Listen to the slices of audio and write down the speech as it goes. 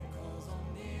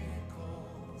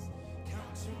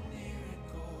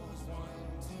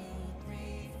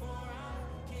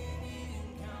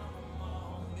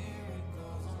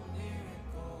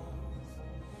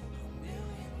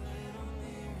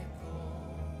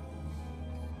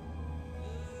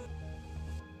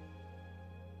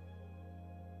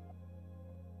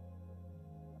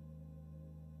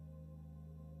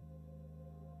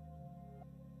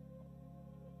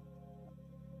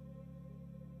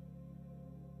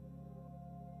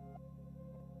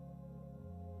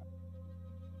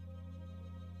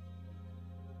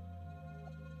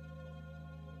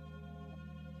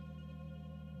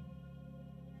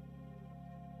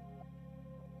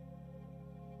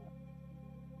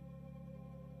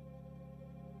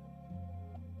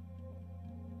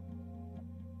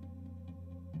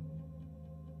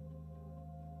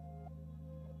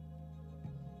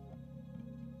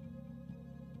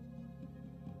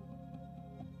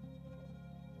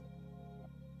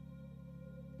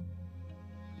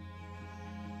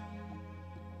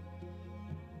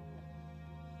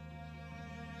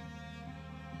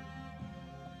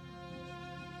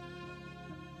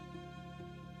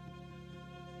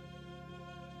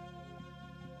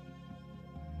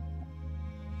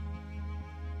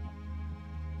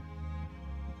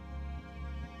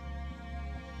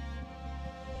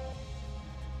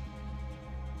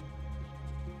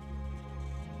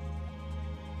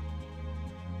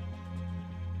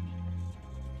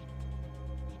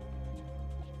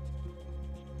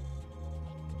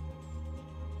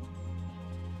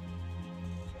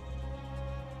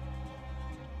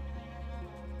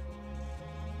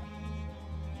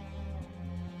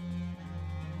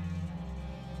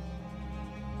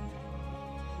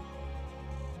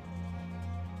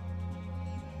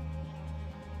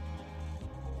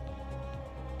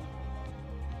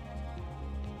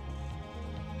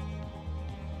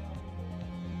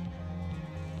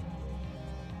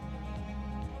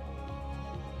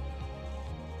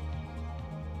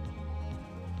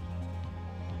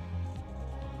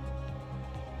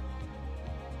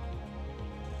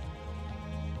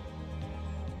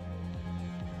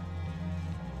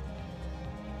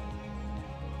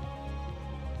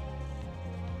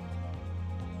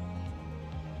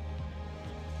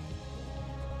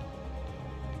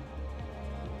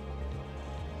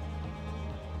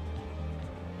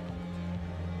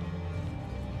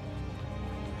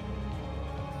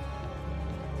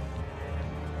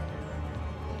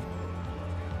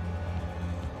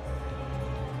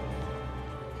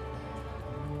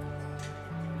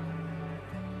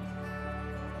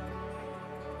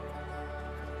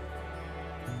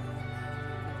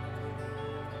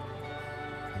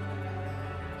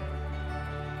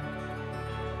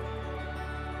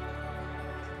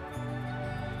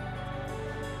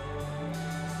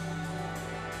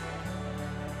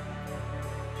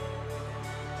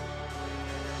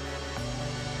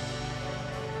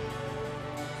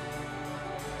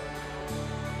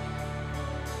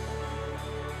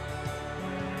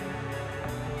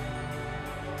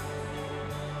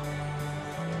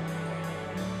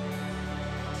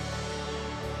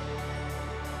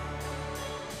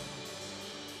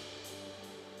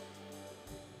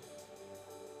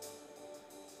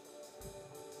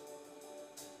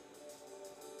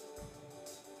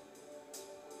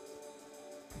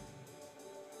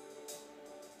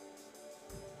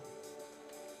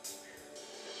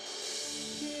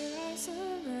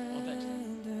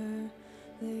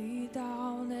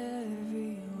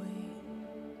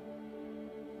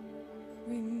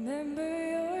Remember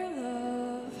your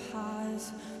love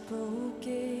has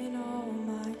broken all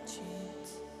my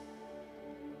chains.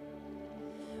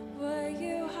 What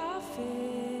you have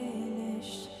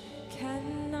finished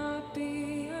cannot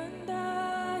be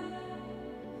undone.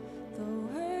 The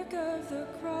work of the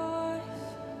cross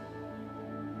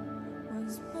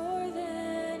was more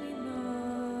than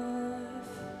enough.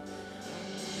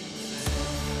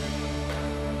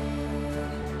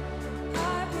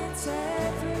 I've been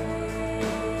set free.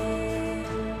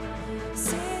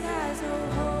 Sin has no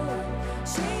hold,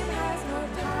 shame has no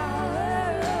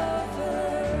power over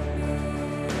me.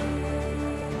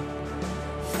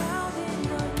 Found in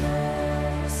your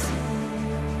mercy,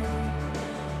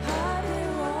 I've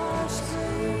been washed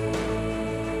clean.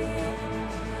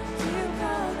 You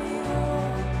call me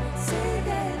home, saved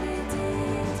and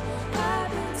redeemed. I've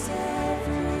been set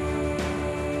free.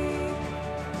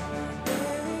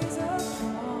 There is a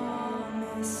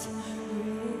promise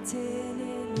written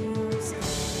in your skin.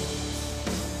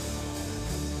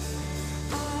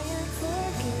 I am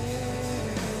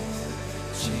forgiven,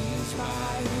 changed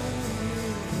by you.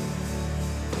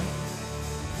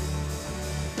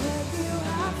 What you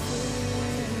have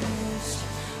finished,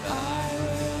 I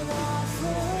will not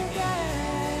forget.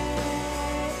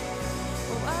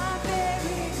 Oh, I'm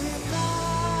buried with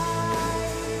Christ.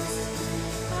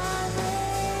 I'm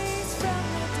raised from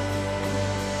the dead.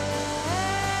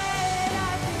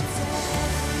 I've been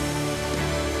set free.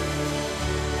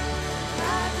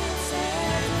 I've been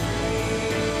set free.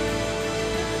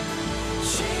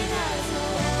 Shame has no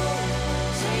hold,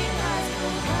 shame has no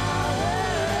power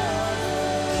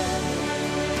over me.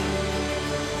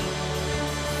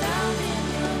 Found in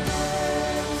your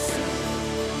mercy,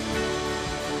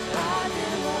 I've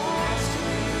been washed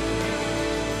clean.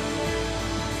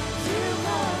 You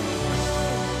call me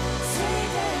home,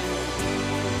 saved and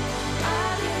redeemed.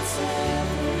 I've been set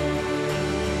free.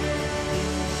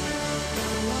 No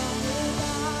longer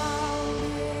bound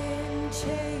in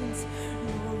chains,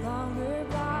 no longer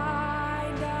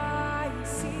blind I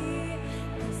see.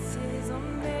 This is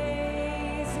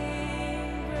amazing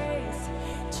grace,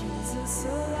 Jesus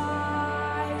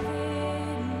alive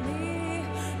in me.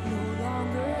 No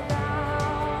longer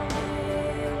bound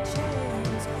in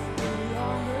chains, no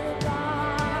longer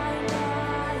blind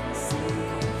I see.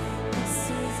 This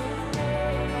is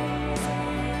amazing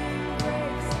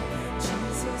grace,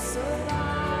 Jesus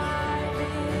alive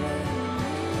in me.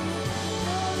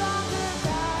 No longer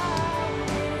bound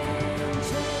in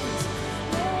chains,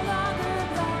 no longer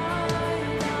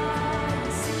blind I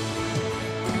see.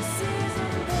 This is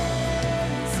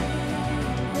amazing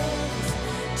grace,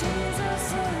 Jesus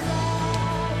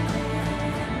alive in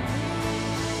me.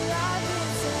 I've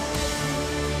been set free.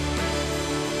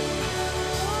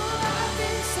 Oh, I've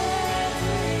been set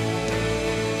free.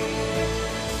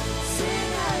 Sin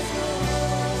has no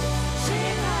hold,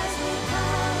 shame has no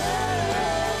power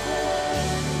over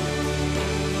me.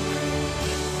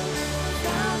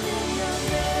 Found in your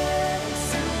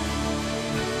mercy,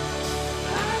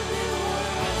 I've been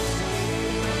washed clean.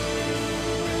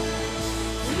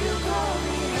 You call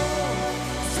me home,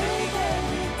 saved and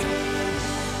redeemed.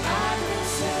 I've been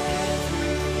set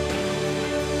free.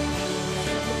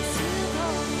 Yes, you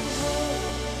call me home,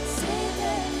 saved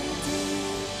and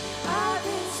redeemed. I've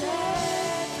been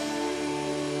set free.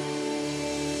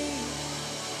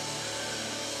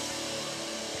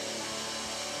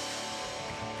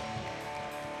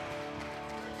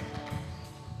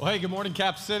 Well, hey, good morning,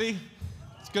 Cap City.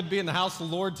 It's good to be in the house of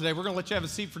the Lord today. We're going to let you have a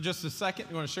seat for just a second.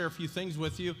 We want to share a few things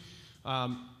with you.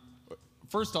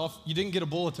 First off, you didn't get a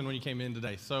bulletin when you came in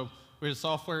today. So we had a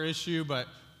software issue, but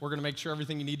we're going to make sure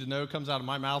everything you need to know comes out of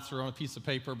my mouth or on a piece of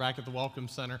paper back at the Welcome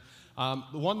Center. The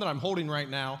one that I'm holding right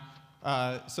now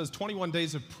says 21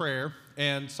 Days of Prayer,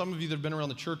 and some of you that have been around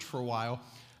the church for a while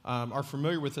are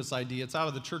familiar with this idea. It's out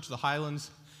of the Church of the Highlands,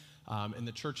 and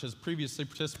the church has previously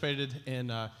participated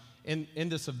in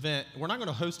this event. We're not going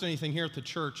to host anything here at the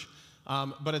church,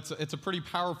 but it's a pretty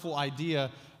powerful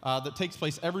idea that takes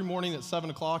place every morning at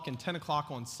 7 o'clock and 10 o'clock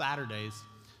on Saturdays,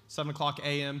 7 o'clock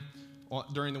a.m.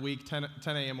 During the week, 10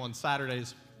 a.m. on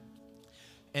Saturdays.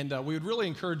 And we would really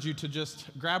encourage you to just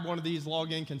grab one of these,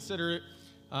 log in, consider it.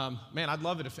 Man, I'd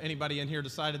love it if anybody in here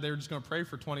decided they were just going to pray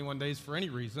for 21 days for any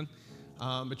reason.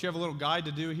 But you have a little guide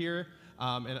to do here,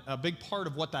 and a big part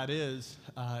of what that is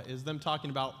them talking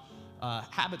about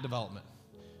habit development.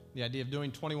 The idea of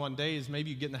doing 21 days, maybe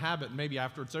you get in the habit, and maybe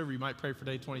after it's over, you might pray for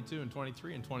day 22 and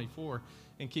 23 and 24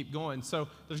 and keep going. So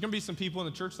there's going to be some people in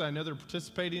the church that I know that are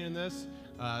participating in this.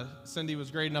 Cindy was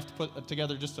great enough to put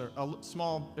together just a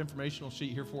small informational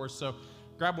sheet here for us. So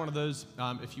grab one of those,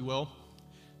 if you will.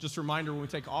 just a reminder when we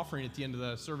take offering at the end of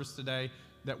the service today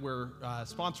that we're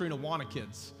sponsoring Awana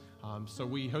Kids. So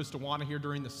we host Awana here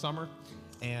during the summer,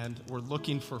 and we're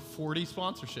looking for 40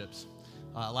 sponsorships.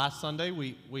 Last Sunday,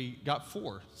 we got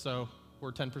 4, so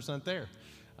we're 10% there.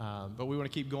 But we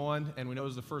want to keep going, and we know it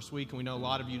was the first week, and we know a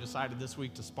lot of you decided this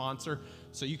week to sponsor.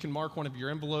 So you can mark one of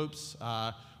your envelopes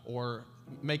or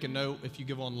make a note if you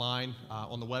give online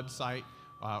on the website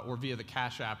or via the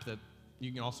Cash App that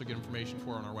you can also get information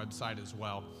for on our website as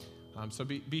well. So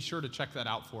be sure to check that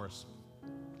out for us.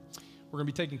 We're going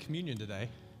to be taking communion today,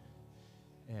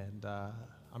 and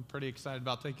I'm pretty excited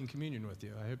about taking communion with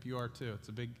you. I hope you are too. It's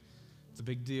a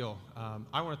big deal.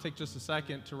 I want to take just a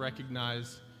second to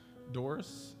recognize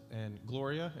Doris and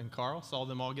Gloria and Carl. Saw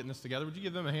them all getting this together. Would you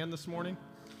give them a hand this morning?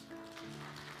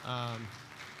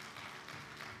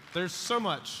 There's so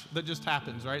much that just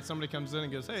happens, right? Somebody comes in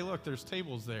and goes, hey, look, there's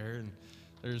tables there, and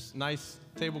there's nice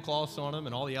tablecloths on them,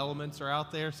 and all the elements are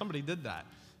out there. Somebody did that,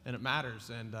 and it matters.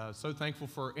 And so thankful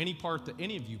for any part that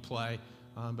any of you play,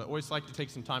 but always like to take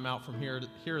some time out from here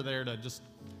or there to just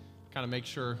kind of make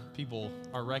sure people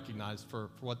are recognized for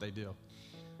what they do.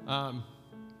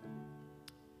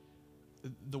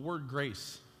 The word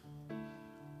grace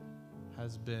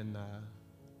has been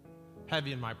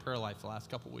heavy in my prayer life the last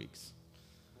couple weeks.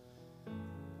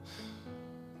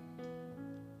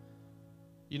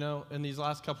 You know, in these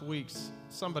last couple weeks,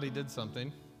 somebody did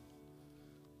something,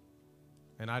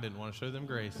 and I didn't want to show them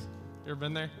grace. You ever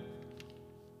been there?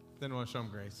 Didn't want to show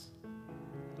them grace.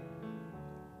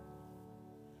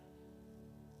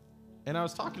 And I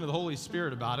was talking to the Holy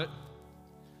Spirit about it.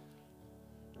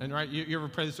 And right, you ever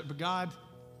pray this, but God,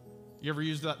 you ever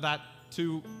use that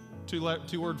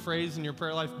two-word phrase in your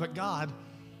prayer life, but God?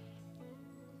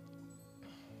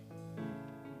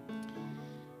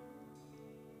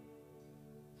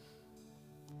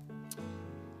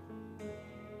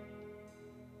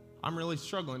 I'm really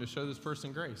struggling to show this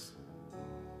person grace.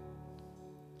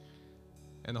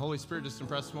 And the Holy Spirit just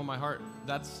impressed upon my heart.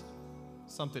 That's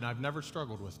something I've never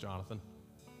struggled with, Jonathan.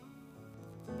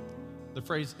 The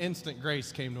phrase instant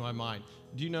grace came to my mind.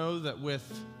 Do you know that with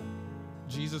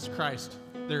Jesus Christ,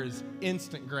 there is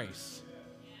instant grace?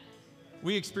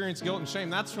 We experience guilt and shame.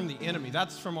 That's from the enemy.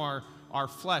 That's from our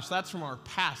flesh. That's from our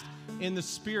past. In the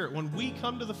Spirit, when we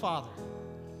come to the Father,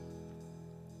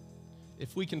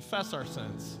 if we confess our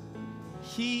sins,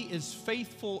 He is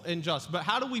faithful and just. But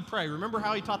how do we pray? Remember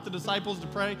how He taught the disciples to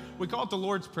pray? We call it the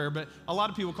Lord's Prayer, but a lot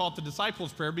of people call it the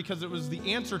disciples' prayer because it was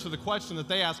the answer to the question that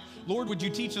they asked, Lord, would you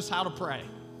teach us how to pray?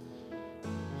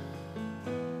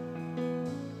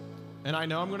 And I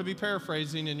know I'm going to be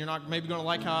paraphrasing, and you're not maybe going to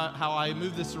like how I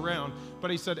move this around,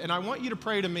 but He said, and I want you to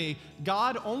pray to me,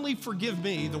 God, only forgive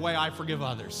me the way I forgive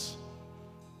others.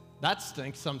 That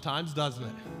stinks sometimes, doesn't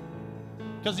it?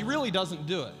 Because He really doesn't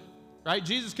do it. Right?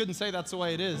 Jesus couldn't say that's the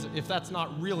way it is if that's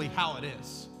not really how it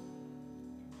is.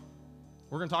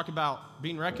 We're going to talk about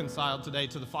being reconciled today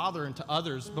to the Father and to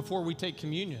others before we take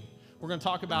communion. We're going to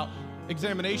talk about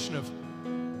examination of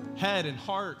head and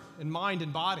heart and mind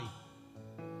and body.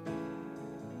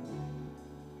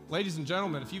 Ladies and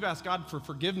gentlemen, if you've asked God for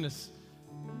forgiveness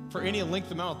for any length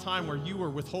amount of time where you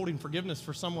were withholding forgiveness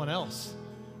for someone else,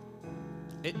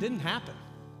 it didn't happen.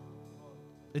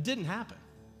 It didn't happen.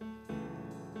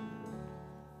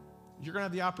 You're going to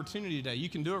have the opportunity today. You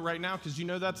can do it right now because you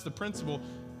know that's the principle.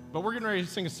 But we're getting ready to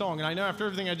sing a song. And I know after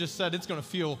everything I just said, it's going to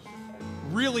feel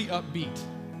really upbeat.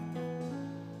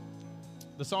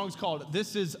 The song's called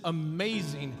This Is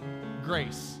Amazing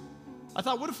Grace. I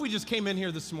thought, what if we just came in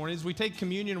here this morning as we take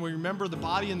communion and we remember the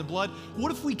body and the blood?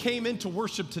 What if we came into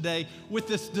worship today with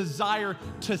this desire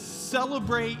to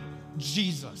celebrate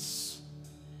Jesus?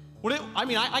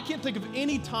 I can't think of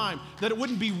any time that it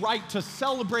wouldn't be right to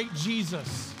celebrate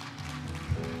Jesus.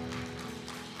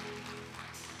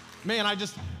 Man,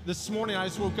 this morning I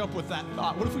just woke up with that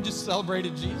thought. What if we just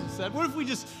celebrated Jesus? What if we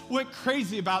just went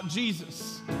crazy about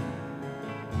Jesus?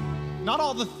 Not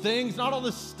all the things, not all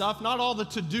the stuff, not all the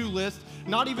to-do list,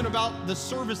 not even about the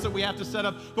service that we have to set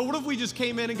up, but what if we just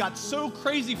came in and got so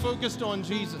crazy focused on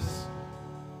Jesus?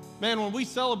 Man, when we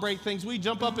celebrate things, we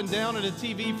jump up and down at a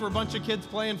TV for a bunch of kids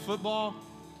playing football.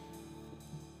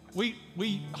 We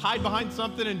hide behind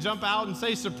something and jump out and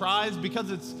say surprise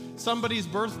because it's somebody's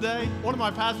birthday. One of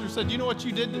my pastors said, you know what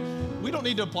you did? We don't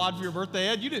need to applaud for your birthday,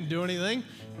 Ed. You didn't do anything.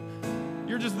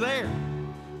 You're just there.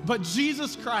 But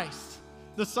Jesus Christ,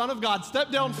 the Son of God,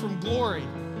 stepped down from glory,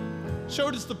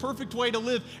 showed us the perfect way to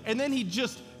live, and then He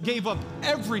just gave up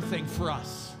everything for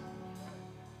us.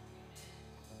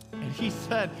 And He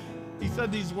said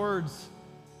these words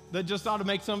that just ought to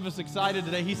make some of us excited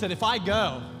today. He said, if I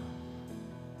go,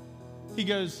 He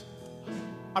goes,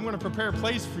 I'm going to prepare a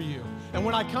place for you. And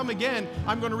when I come again,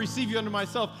 I'm going to receive you unto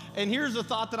myself. And here's a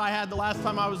thought that I had the last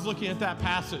time I was looking at that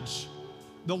passage.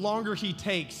 The longer he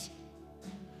takes,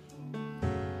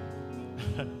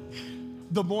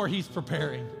 the more he's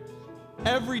preparing.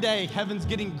 Every day, heaven's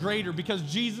getting greater because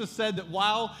Jesus said that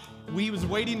while he was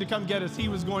waiting to come get us, he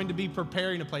was going to be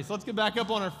preparing a place. Let's get back up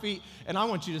on our feet, and I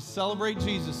want you to celebrate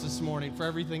Jesus this morning for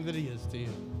everything that he is to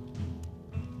you.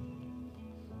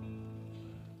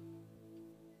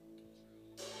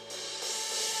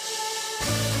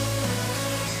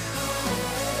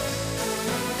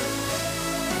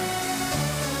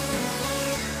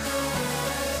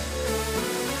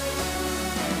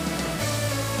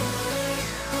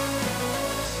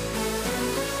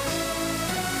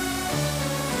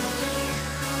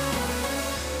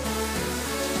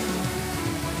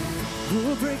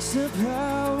 Who breaks the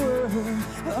power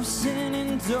of sin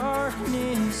and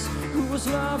darkness? Whose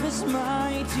love is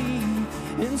mighty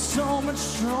and so much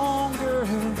stronger?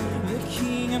 The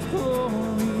King of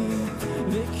glory,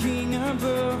 the King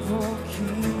above all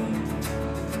kings.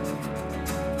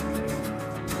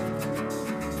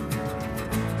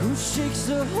 Who shakes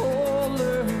the whole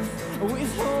earth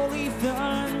with holy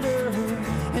thunder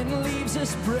and leaves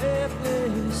us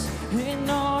breathless in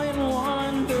awe and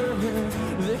wonder?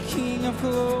 The King of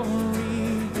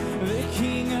glory, the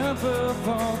King above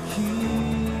all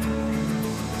kings.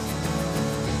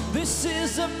 This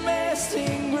is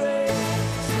amazing grace.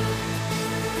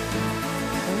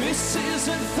 This is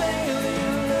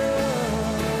unfailing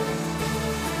love.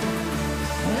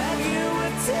 And you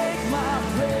would take my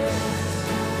place,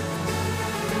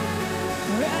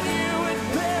 and you would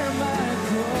bear my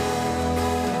cross.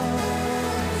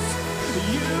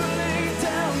 You laid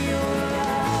down your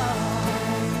life,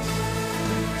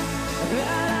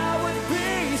 that I would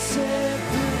be set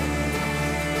free.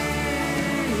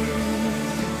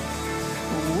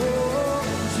 Oh,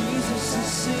 Jesus, I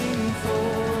sing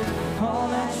for all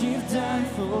that you've done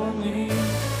for me.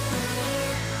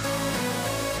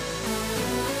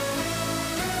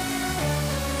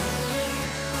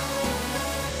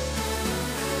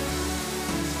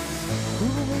 Who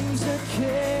brings the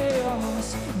chaos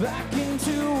back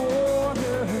into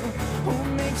order? Who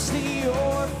makes the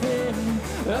orphan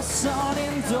a son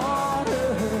and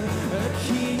daughter? The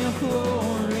King of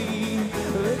glory,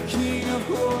 the King of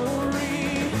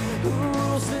glory, who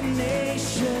rules the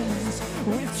nations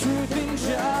with truth and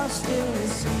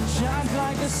justice, shines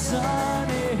like the sun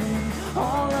in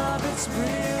all of its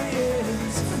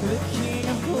brilliance. The King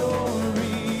of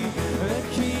glory, the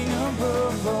King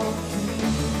above all kings.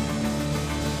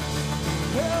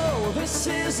 Oh, this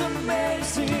is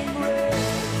amazing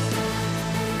grace.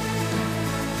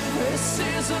 This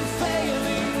is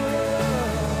unfailing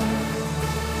love.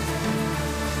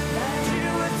 And you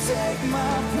would take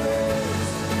my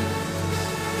place,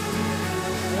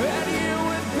 and you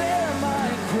would bear my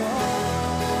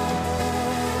cross.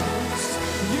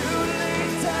 You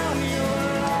laid down your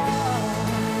life,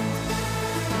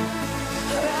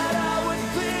 that I would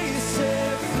be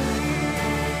set free.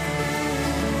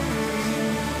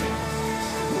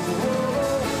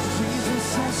 Oh, Jesus,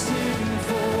 I sing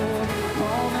for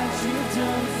all that you've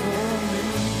done for me.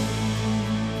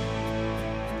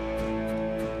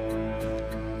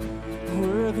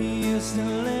 Worthy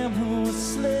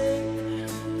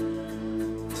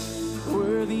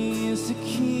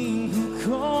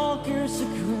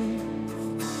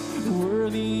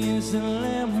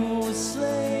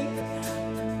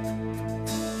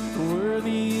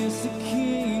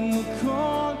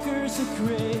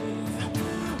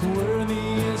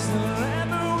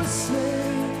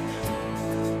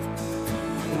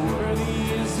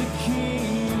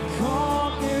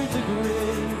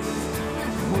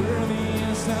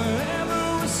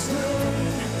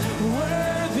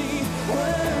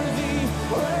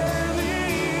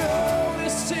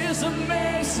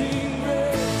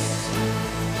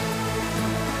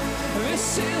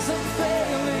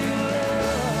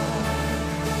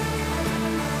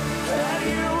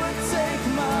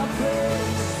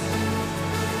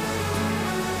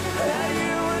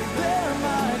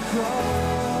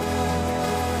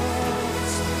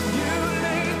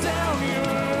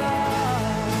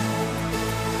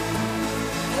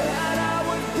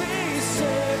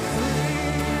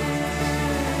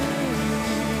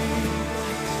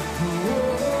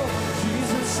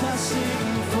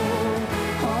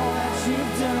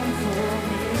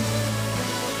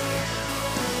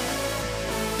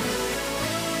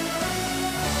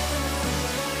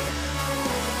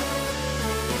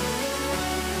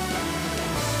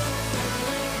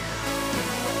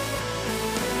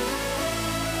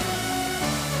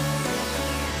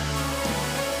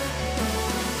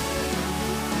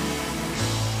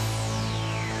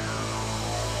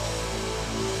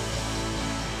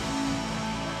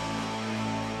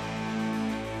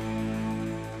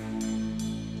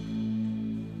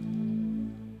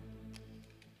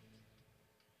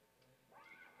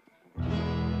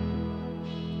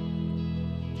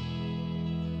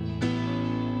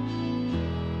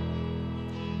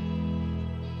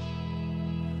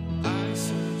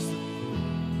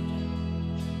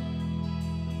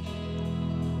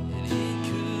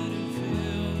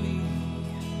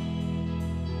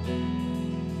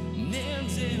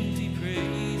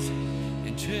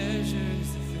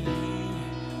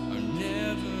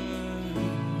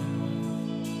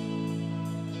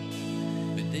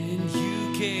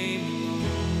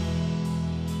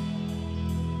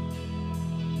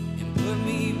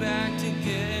back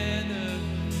together,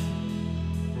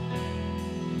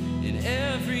 and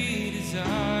every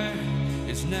desire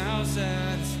is now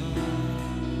satisfied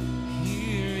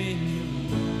here in you.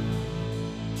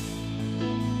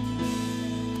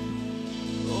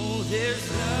 Oh, there's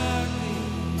nothing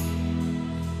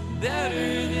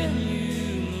better than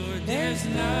you, Lord. There's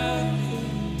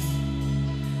nothing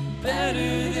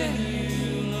better than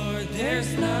you, Lord.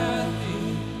 There's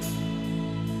nothing,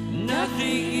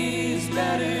 nothing is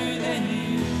better than you.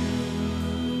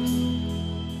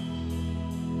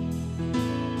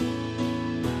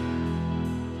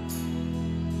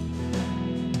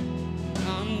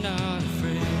 I'm not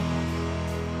afraid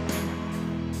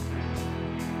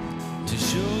to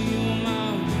show you my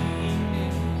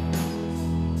weakness,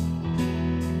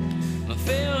 my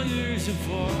failures and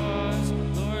flaws.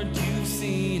 Lord, you've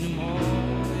seen them all,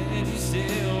 and you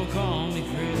still call me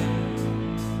friend.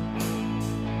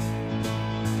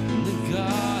 The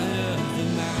God of the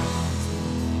mountain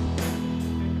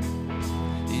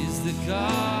is the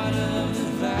God of the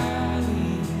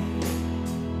valley,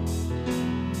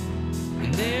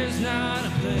 and there's not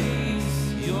a place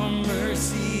your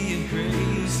mercy and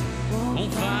grace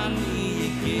won't find me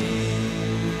again.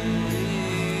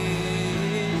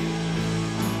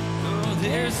 Oh,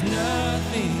 there's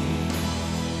nothing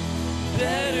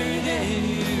better than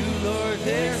you, Lord.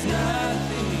 There's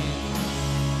nothing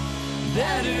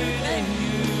better than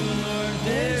you, Lord.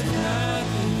 There's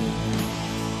nothing,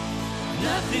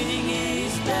 nothing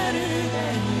is better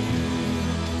than you,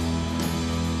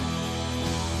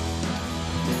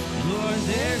 Lord.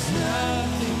 There's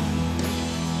nothing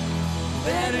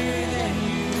better than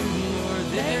you, Lord.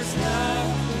 There's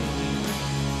nothing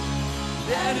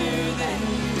better than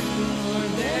you,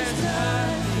 Lord. There's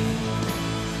nothing,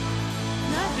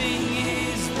 nothing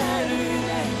is better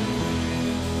than you.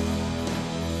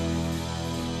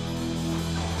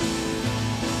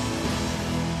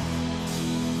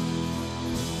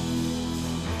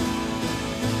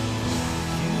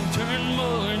 You turn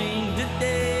mourning to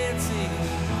dancing.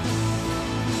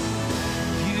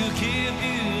 You give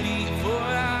beauty for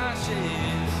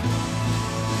ashes.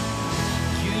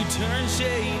 You turn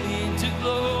shame into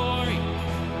glory.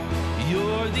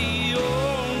 You're the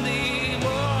only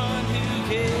one who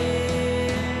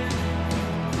can.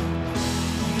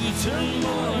 You turn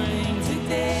mourning to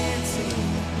dancing.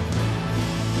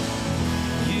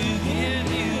 You give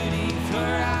beauty for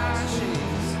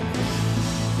ashes.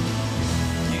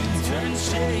 You turn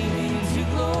shame into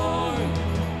glory.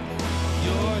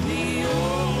 You're the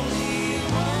only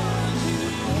one who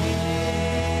can.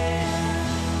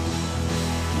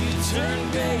 You turn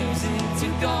graves into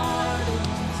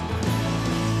gardens.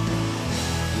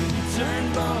 You turn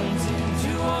bones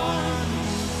into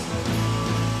armies.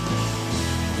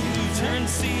 You turn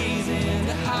seas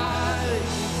into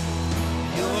highways.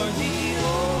 You're the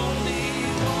only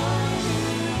one who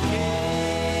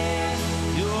can.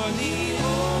 You're the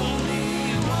only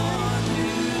one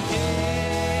who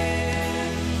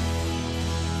can.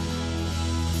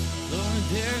 Lord,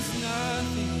 there's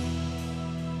nothing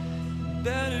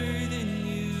better than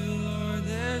you, Lord.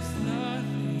 There's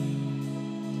nothing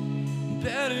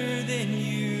better than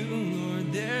you, Lord.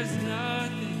 There's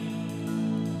nothing,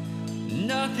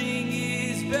 nothing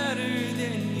is better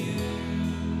than you,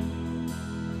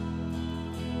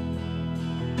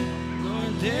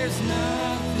 Lord. There's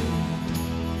nothing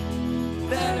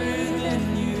better than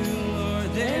you, Lord.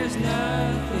 There's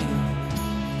nothing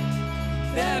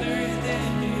better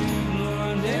than you,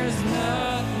 Lord. There's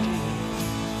nothing,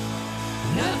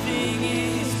 nothing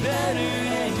is better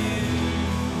than you.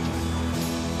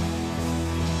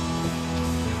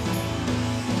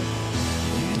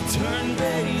 You turn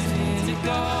bays into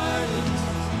gardens.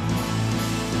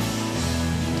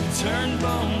 You turn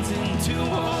bones into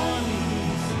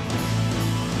armies.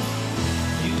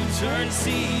 You turn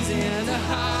seas into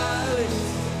highways.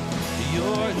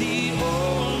 You're the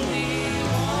only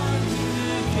one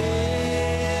who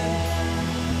can.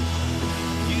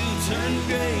 You turn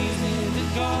graves into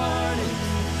gardens.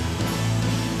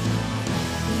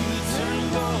 You turn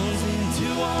bones into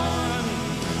armies.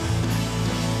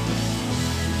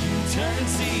 You turn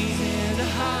seas into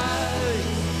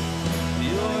highways.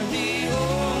 You're the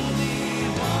only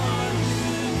one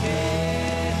who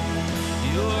can.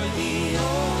 You're the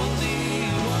only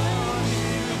one who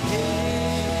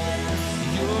can.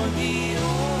 You're the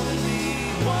only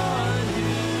one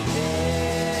who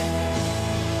can.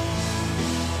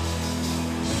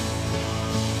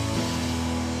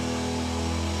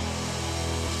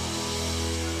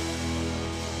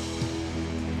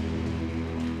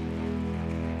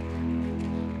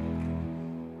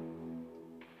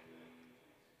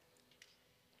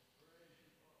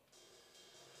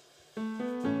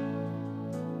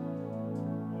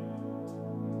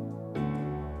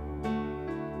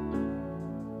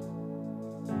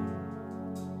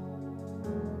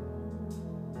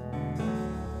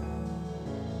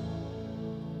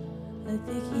 Let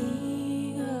the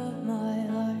king of my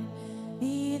heart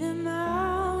be the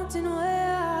mountain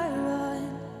where I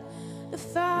run, the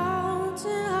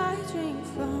fountain I drink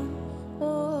from.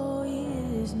 Oh, he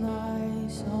is my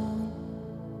song.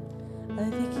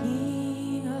 Let the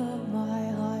king of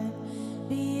my heart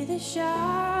be the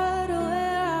shadow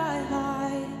where I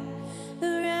hide, the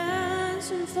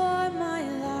ransom for my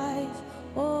life.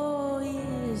 Oh, he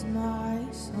is my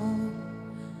song.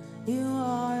 You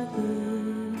are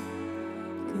good,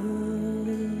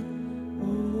 good.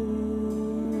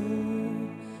 Oh,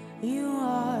 you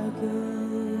are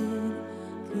good,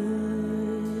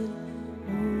 good.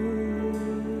 Oh,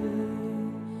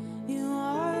 you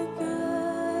are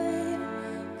good,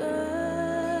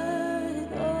 good.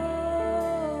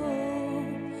 Oh,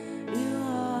 you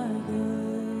are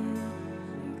good,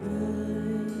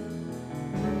 good.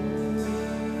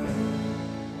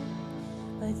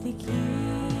 Let the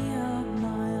key of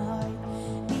my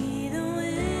heart be the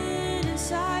wind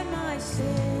inside my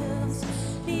sails,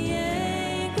 the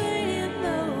anchor in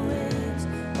the waves.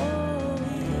 Oh,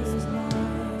 he is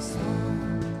my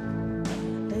song.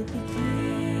 Let the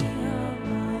key of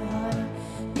my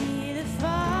heart be the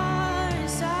fire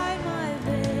inside my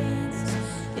veins,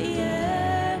 the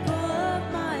echo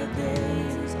of my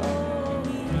days. Oh,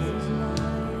 he is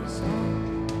my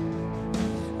song.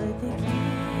 Let the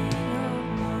king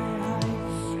of my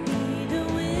heart be the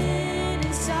wind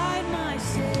inside my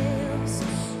sails,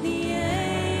 the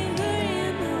anchor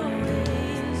in the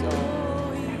waves.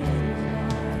 Oh, he is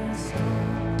my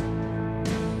song.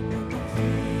 Let the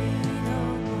king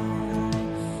of my heart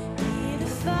be the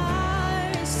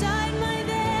fire inside my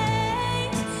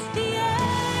veins, the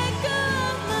echo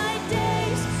of my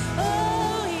days.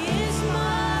 Oh, he is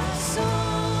my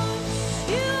song.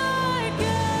 You are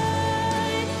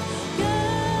good,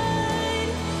 good.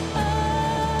 Oh,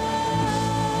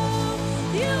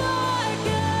 you are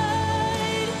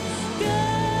good,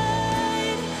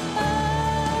 good. Oh,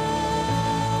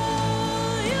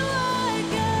 you are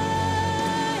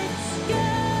good,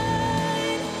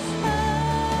 good. Oh,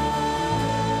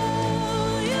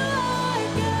 you are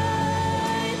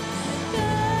good,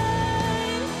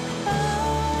 good. Oh,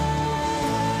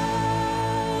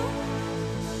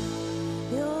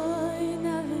 you're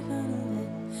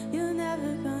never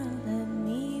gonna let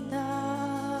me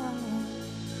down.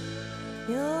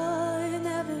 You're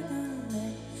never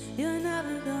gonna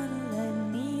let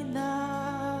me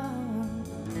down.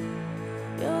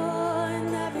 You're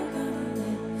never gonna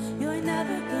let me down. You're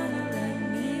never gonna let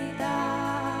me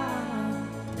down.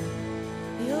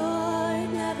 You're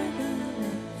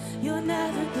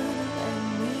never gonna let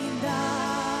me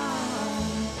down.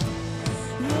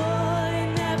 You're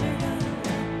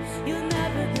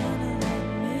never gonna let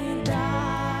me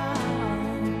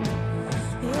down.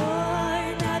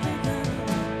 You're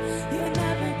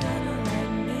never gonna let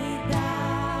me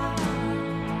down.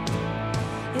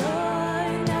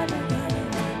 You're never gonna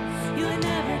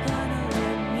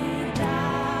let me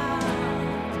down.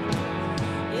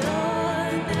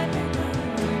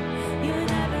 You're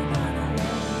never gonna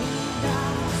let me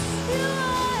down. You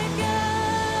are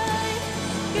good,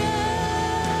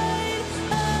 good.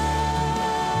 Oh,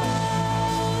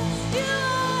 you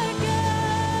are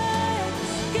good,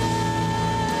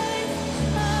 good.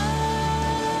 Oh,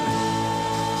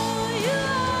 you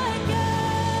are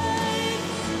good,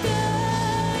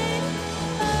 good.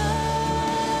 Oh,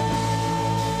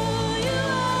 you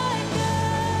are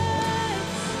good,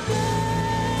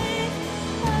 good.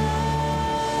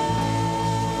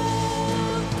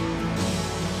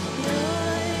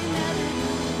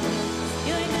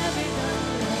 You're never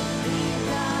gonna let me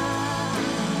down.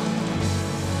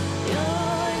 You're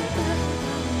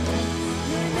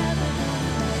never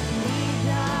gonna let me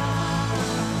down.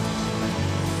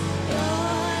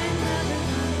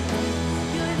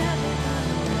 You're never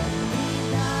gonna let me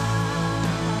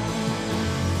down.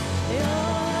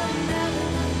 You're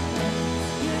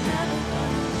never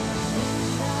gonna let me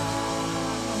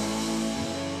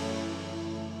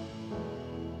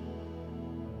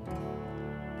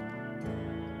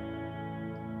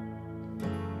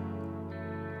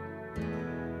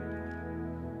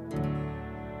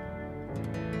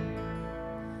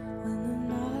When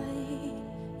the night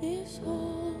is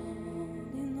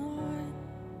holding on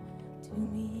to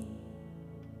me,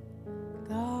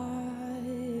 God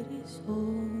is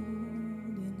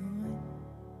holding on.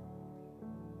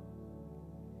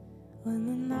 When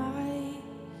the night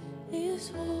is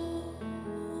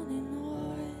holding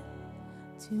on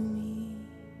to me,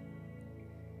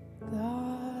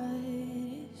 God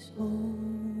is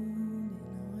holding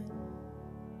on.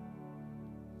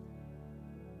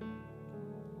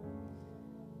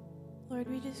 Lord,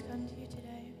 Lord, we just come to you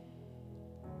today.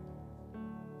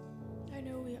 I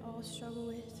know we all struggle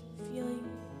with feeling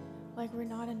like we're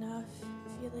not enough,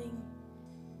 feeling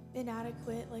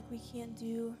inadequate, like we can't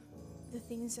do the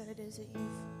things that it is that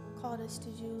you've called us to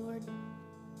do, Lord.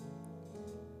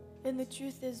 And the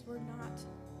truth is we're not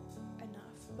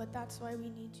enough, but that's why we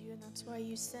need you, and that's why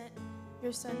you sent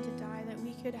your son to die, that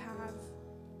we could have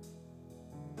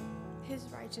his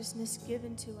righteousness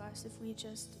given to us if we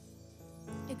just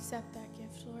accept that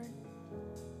gift, Lord.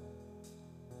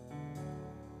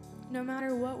 No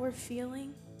matter what we're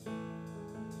feeling,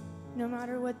 no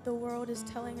matter what the world is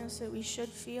telling us that we should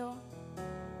feel,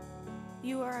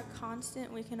 you are a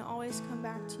constant. We can always come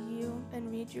back to you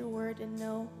and read your word and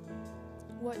know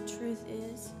what truth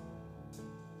is.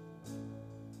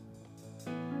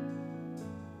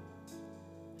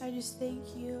 I just thank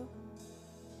you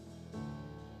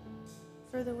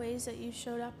for the ways that you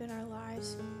showed up in our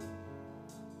lives.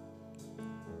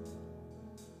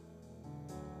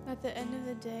 At the end of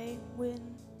the day,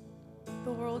 when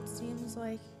the world seems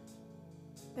like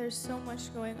there's so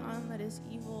much going on that is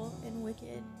evil and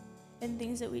wicked and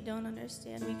things that we don't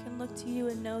understand, we can look to you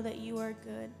and know that you are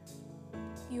good.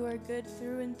 You are good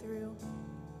through and through.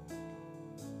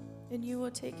 And you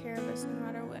will take care of us no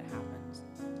matter what happens.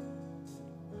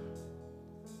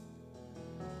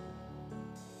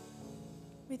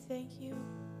 We thank you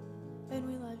and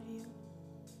we love you.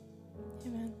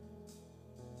 Amen.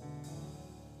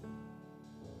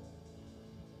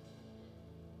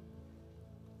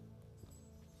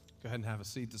 Go ahead and have a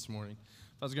seat this morning.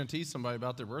 If I was going to tease somebody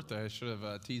about their birthday, I should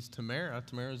have teased Tamara.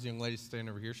 Tamara's the young lady standing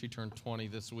over here. She turned 20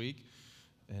 this week.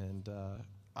 And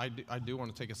I do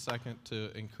want to take a second to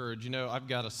encourage. You know, I've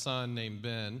got a son named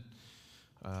Ben.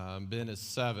 Ben is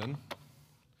 7.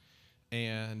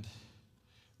 And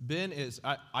Ben is,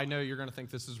 I know you're going to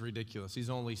think this is ridiculous. He's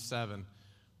only 7.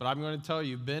 But I'm going to tell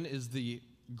you, Ben is the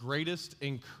greatest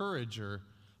encourager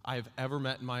I've ever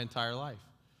met in my entire life.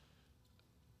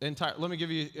 Let me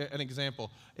give you an example.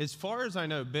 As far as I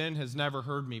know, Ben has never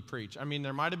heard me preach. I mean,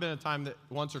 there might have been a time that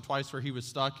once or twice where he was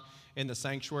stuck in the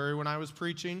sanctuary when I was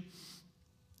preaching.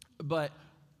 But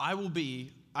I will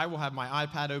have my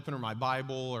iPad open or my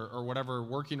Bible or whatever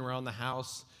working around the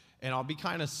house, and I'll be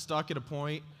kind of stuck at a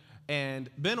point,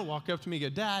 and Ben will walk up to me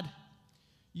and go, "Dad,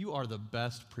 you are the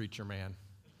best preacher, man."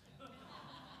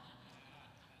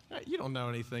 You don't know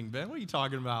anything, Ben. What are you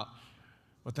talking about?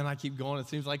 But then I keep going. It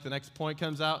seems like the next point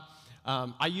comes out.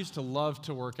 I used to love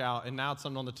to work out, and now it's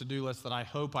something on the to-do list that I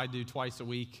hope I do twice a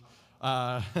week.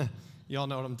 Y'all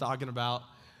know what I'm talking about.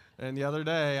 And the other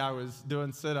day, I was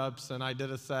doing sit-ups, and I did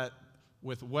a set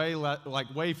with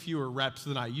way fewer reps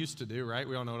than I used to do, right?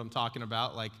 We all know what I'm talking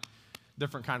about, like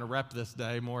different kind of rep this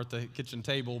day, more at the kitchen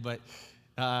table. But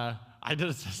I did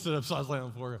a sit-up, so I was laying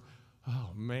on the floor. Oh,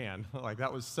 man, like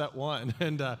that was set 1.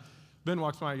 And Ben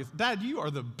walks by and goes, "Dad, you are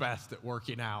the best at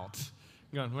working out."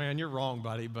 I'm going, "Man, you're wrong,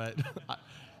 buddy," but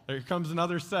there comes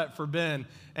another set for Ben.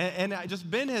 And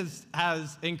Ben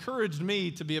has encouraged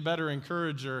me to be a better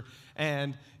encourager.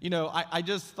 And, you know, I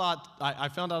just thought, I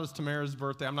found out it was Tamara's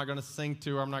birthday. I'm not going to sing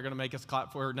to her. I'm not going to make us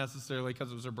clap for her necessarily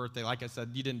because it was her birthday. Like I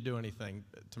said, you didn't do anything,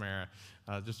 Tamara,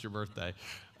 just your birthday.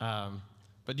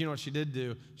 But you know what she did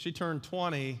do? She turned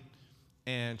 20,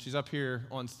 and she's up here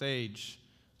on stage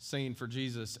singing for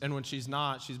Jesus. And when she's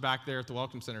not, she's back there at the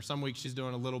Welcome Center. Some weeks she's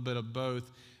doing a little bit of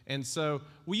both. And so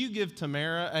will you give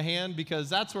Tamara a hand? Because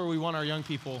that's where we want our young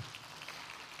people.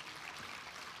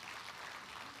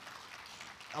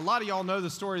 A lot of y'all know the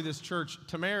story of this church.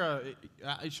 Tamara,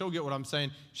 she'll get what I'm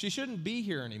saying. She shouldn't be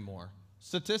here anymore.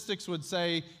 Statistics would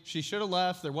say she should have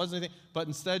left. There wasn't anything. But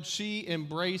instead, she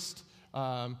embraced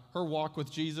her walk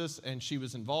with Jesus, and she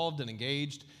was involved and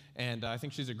engaged. And I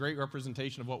think she's a great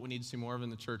representation of what we need to see more of in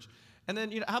the church. And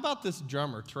then, you know, how about this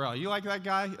drummer, Terrell? You like that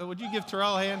guy? Would you give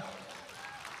Terrell a hand?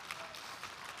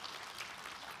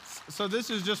 So this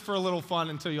is just for a little fun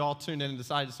until you all tune in and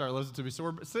decide to start listening to me. So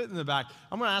we're sitting in the back.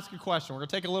 I'm going to ask a question. We're going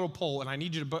to take a little poll, and I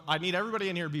need everybody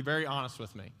in here to be very honest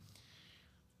with me.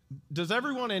 Does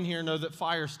everyone in here know that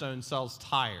Firestone sells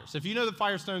tires? If you know that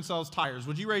Firestone sells tires,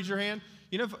 would you raise your hand?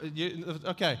 You know,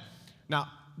 okay. Now,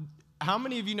 how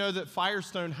many of you know that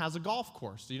Firestone has a golf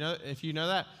course? Do you know if you know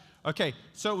that? Okay,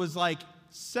 so it was like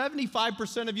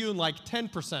 75% of you and like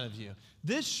 10% of you.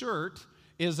 This shirt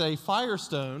is a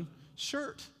Firestone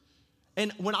shirt.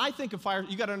 And when I think of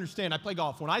Firestone, you got to understand, I play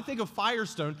golf. When I think of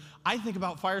Firestone, I think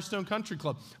about Firestone Country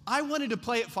Club. I wanted to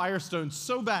play at Firestone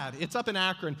so bad. It's up in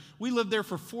Akron. We lived there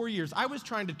for 4 years. I was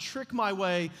trying to trick my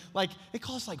way. Like, it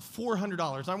costs like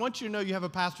 $400. I want you to know you have a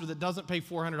pastor that doesn't pay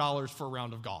 $400 for a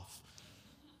round of golf.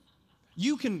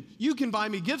 You can buy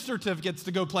me gift certificates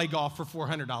to go play golf for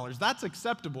 $400. That's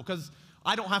acceptable because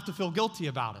I don't have to feel guilty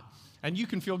about it. And you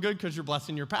can feel good because you're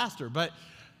blessing your pastor. But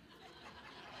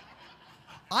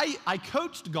I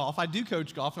coached golf. I do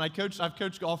coach golf, and I've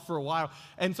coached golf for a while.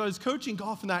 And so I was coaching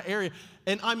golf in that area.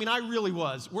 And I mean, I really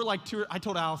was. I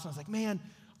told Allison, I was like, man,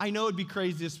 I know it'd be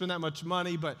crazy to spend that much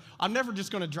money, but I'm never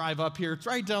just going to drive up here. It's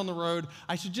right down the road.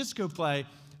 I should just go play.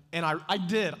 And I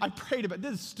did. I prayed about it.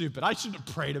 This is stupid. I shouldn't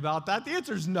have prayed about that. The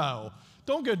answer is no.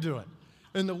 Don't go do it.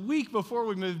 And the week before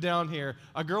we moved down here,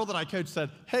 a girl that I coached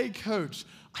said, hey, coach,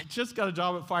 I just got a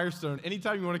job at Firestone.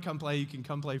 Anytime you want to come play, you can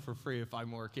come play for free if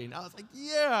I'm working. I was like,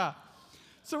 yeah.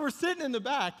 So we're sitting in the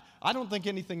back. I don't think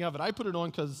anything of it. I put it on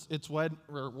because it's white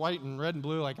and red and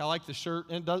blue. Like, I like the shirt,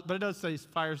 but it does say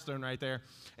Firestone right there.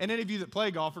 And any of you that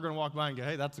play golf are going to walk by and go,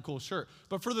 hey, that's a cool shirt.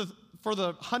 But for the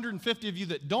 150 of you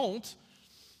that don't,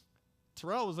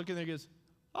 Terrell was looking there and goes,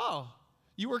 oh,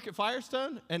 you work at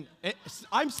Firestone? And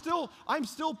I'm still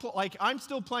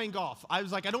playing golf. I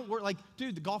was like, I don't work, like,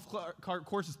 dude, the golf cart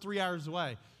course is 3 hours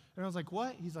away. And I was like,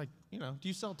 what? He's like, do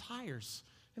you sell tires?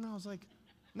 And I was like,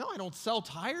 no, I don't sell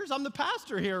tires. I'm the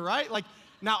pastor here, right? Like,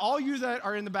 now all you that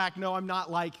are in the back know I'm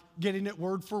not like getting it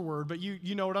word for word, but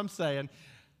you know what I'm saying.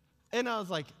 And I was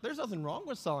like, there's nothing wrong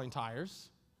with selling tires.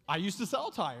 I used to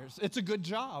sell tires. It's a good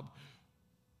job.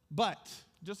 But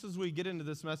just as we get into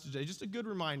this message today, just a good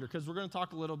reminder, because we're going to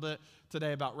talk a little bit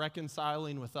today about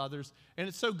reconciling with others. And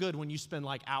it's so good when you spend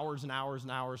like hours and hours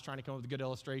and hours trying to come up with a good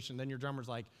illustration. Then your drummer's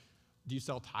like, do you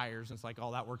sell tires? And it's like,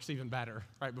 oh, that works even better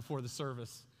right before the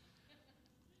service.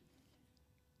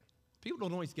 People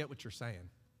don't always get what you're saying.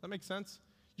 That makes sense?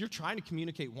 You're trying to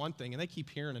communicate one thing, and they keep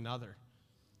hearing another.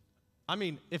 I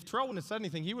mean, if Terrell wouldn't have said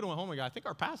anything, he would have went home and go, I think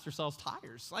our pastor sells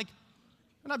tires. Like,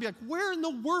 and I'd be like, where in the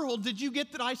world did you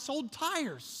get that I sold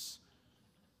tires?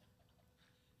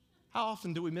 How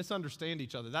often do we misunderstand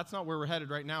each other? That's not where we're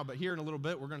headed right now, but here in a little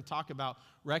bit, we're going to talk about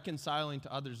reconciling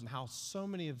to others and how so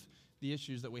many of the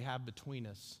issues that we have between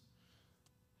us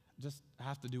just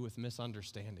have to do with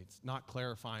misunderstandings, not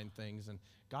clarifying things. And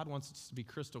God wants us to be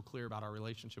crystal clear about our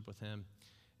relationship with Him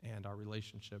and our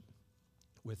relationship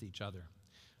with each other.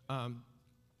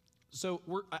 So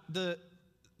the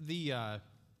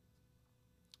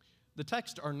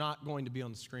texts are not going to be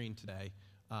on the screen today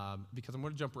because I'm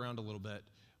going to jump around a little bit.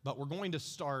 But we're going to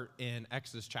start in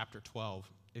Exodus chapter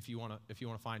 12 if you want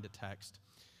to find a text.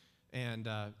 And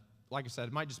like I said,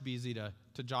 it might just be easy to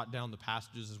jot down the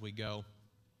passages as we go.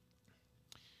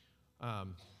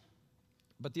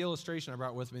 But the illustration I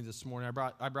brought with me this morning,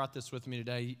 I brought this with me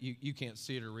today. You can't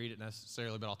see it or read it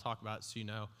necessarily, but I'll talk about it so you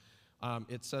know.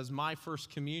 It says, my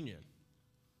first communion.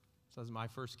 It says, my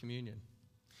first communion.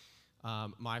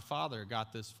 My father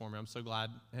got this for me. I'm so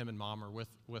glad him and mom are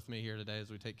with me here today as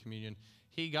we take communion.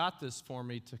 He got this for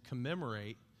me to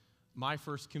commemorate my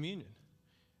first communion.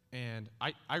 And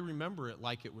I remember it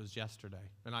like it was yesterday.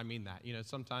 And I mean that.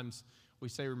 Sometimes we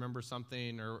say remember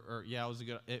something or yeah,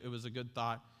 it was a good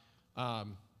thought.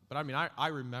 But I mean, I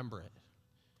remember it.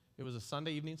 It was a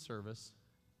Sunday evening service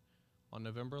on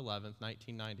November 11th,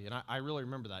 1990. And I really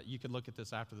remember that. You could look at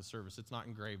this after the service. It's not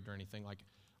engraved or anything. Like,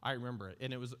 I remember it.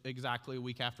 And it was exactly a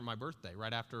week after my birthday,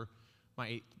 right after my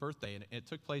 8th birthday. And it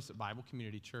took place at Bible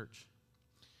Community Church.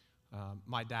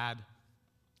 My dad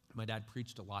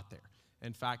preached a lot there.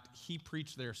 In fact, he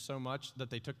preached there so much that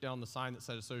they took down the sign that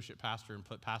said associate pastor and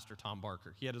put Pastor Tom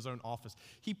Barker. He had his own office.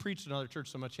 He preached at another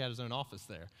church so much he had his own office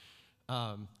there.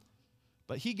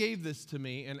 But he gave this to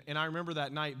me, and I remember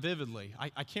that night vividly.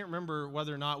 I can't remember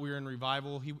whether or not we were in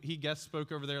revival. He guest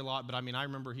spoke over there a lot, but I mean, I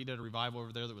remember he did a revival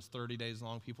over there that was 30 days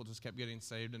long. People just kept getting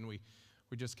saved, and we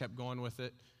just kept going with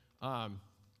it. But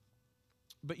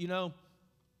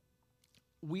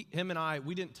him and I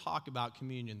didn't talk about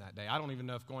communion that day. I don't even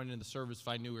know if going into the service if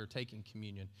I knew we were taking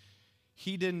communion.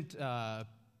 He didn't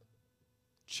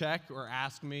check or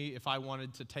ask me if I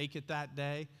wanted to take it that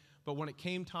day. But when it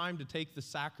came time to take the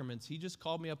sacraments, he just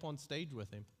called me up on stage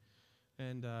with him.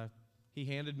 And he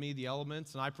handed me the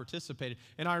elements, and I participated.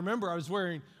 And I remember I was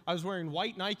wearing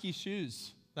white Nike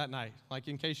shoes that night. Like,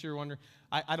 in case you're wondering,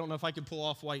 I don't know if I could pull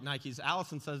off white Nikes.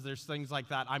 Allison says there's things like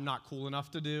that I'm not cool enough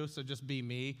to do, so just be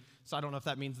me. So I don't know if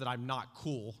that means that I'm not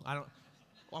cool.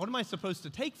 What am I supposed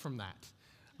to take from that?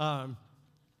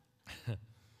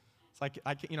 It's like,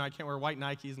 I can't wear white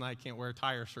Nikes, and I can't wear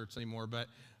tire shirts anymore, but...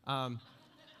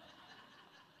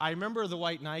 I remember the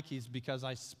white Nikes because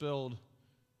I spilled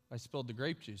the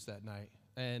grape juice that night,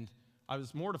 and I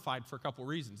was mortified for a couple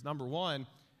reasons. Number one,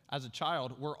 as a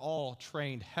child, we're all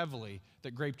trained heavily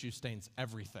that grape juice stains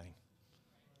everything.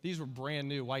 These were brand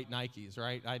new white Nikes,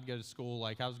 right? I'd go to school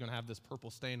like I was going to have this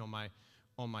purple stain on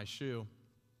my shoe.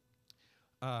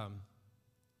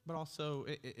 but also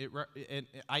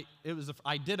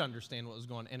I did understand what was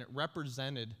going on, and it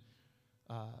represented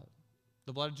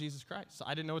the blood of Jesus Christ. So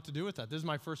I didn't know what to do with that. This is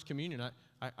my first communion.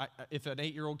 If an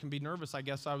 8-year-old can be nervous, I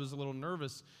guess I was a little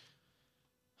nervous.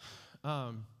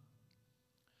 But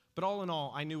all in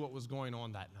all, I knew what was going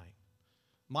on that night.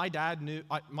 My dad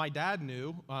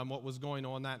knew what was going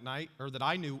on that night, or that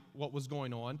I knew what was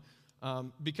going on,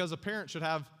 because a parent should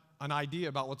have an idea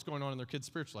about what's going on in their kid's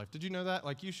spiritual life. Did you know that?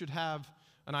 Like, you should have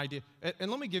an idea. And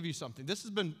let me give you something. This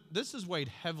has weighed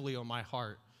heavily on my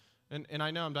heart. And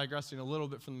I know I'm digressing a little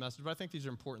bit from the message, but I think these are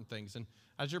important things. And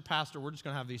as your pastor, we're just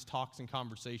going to have these talks and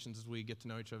conversations as we get to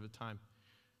know each other at a time.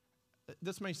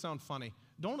 This may sound funny.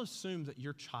 Don't assume that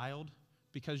your child,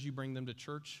 because you bring them to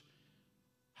church,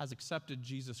 has accepted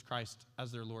Jesus Christ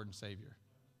as their Lord and Savior.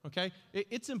 Okay?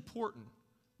 It's important.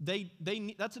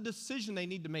 That's a decision they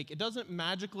need to make. It doesn't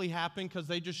magically happen because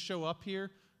they just show up here,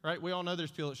 right? We all know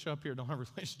there's people that show up here and don't have a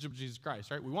relationship with Jesus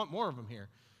Christ, right? We want more of them here.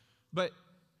 But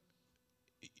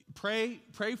pray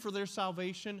for their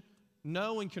salvation.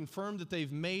 Know and confirm that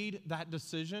they've made that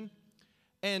decision.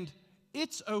 And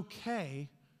it's okay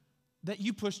that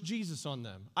you push Jesus on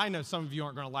them. I know some of you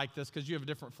aren't going to like this because you have a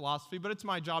different philosophy, but it's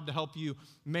my job to help you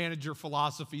manage your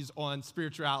philosophies on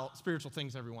spiritual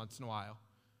things every once in a while.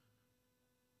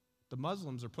 The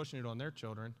Muslims are pushing it on their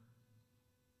children.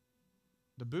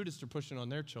 The Buddhists are pushing it on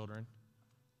their children.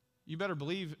 You better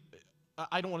believe,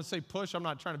 I don't want to say push, I'm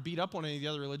not trying to beat up on any of the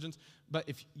other religions, but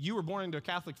if you were born into a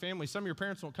Catholic family, some of your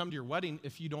parents won't come to your wedding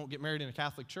if you don't get married in a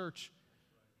Catholic church.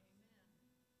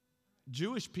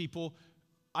 Jewish people,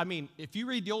 if you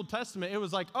read the Old Testament, it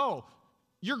was like, oh,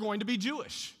 you're going to be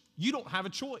Jewish. You don't have a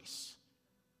choice.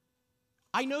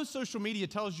 I know social media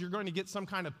tells you you're going to get some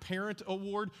kind of parent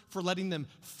award for letting them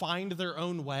find their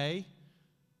own way,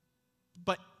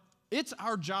 but it's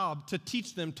our job to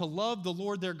teach them to love the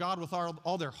Lord their God with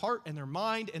all their heart and their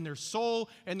mind and their soul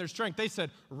and their strength. They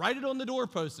said, write it on the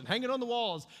doorposts and hang it on the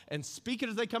walls and speak it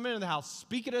as they come into the house.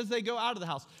 Speak it as they go out of the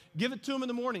house. Give it to them in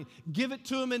the morning. Give it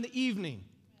to them in the evening.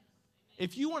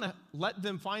 If you want to let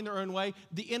them find their own way,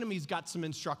 the enemy's got some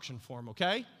instruction for them,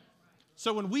 okay?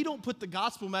 So when we don't put the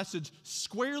gospel message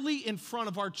squarely in front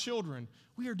of our children,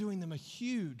 we are doing them a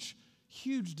huge,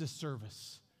 huge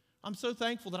disservice. I'm so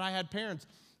thankful that I had parents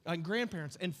and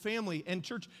grandparents and family and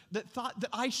church that thought that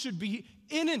I should be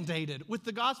inundated with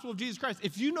the gospel of Jesus Christ.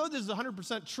 If you know this is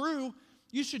 100% true,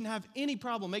 you shouldn't have any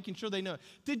problem making sure they know it.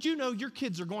 Did you know your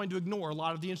kids are going to ignore a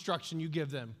lot of the instruction you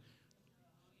give them?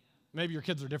 Maybe your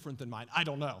kids are different than mine. I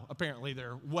don't know. Apparently,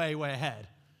 they're way, way ahead.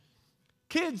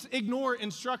 Kids ignore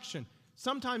instruction,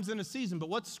 sometimes in a season. But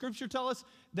what's Scripture tell us?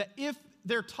 That if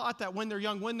they're taught that when they're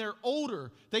young, when they're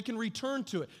older, they can return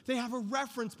to it. They have a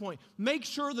reference point. Make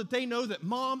sure that they know that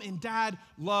mom and dad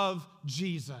love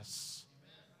Jesus.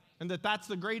 And that that's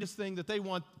the greatest thing that they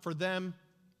want for them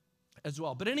as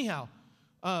well. But anyhow,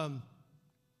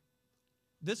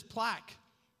 this plaque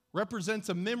represents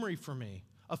a memory for me.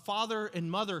 A father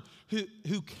and mother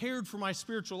who cared for my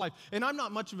spiritual life. And I'm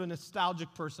not much of a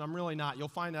nostalgic person. I'm really not. You'll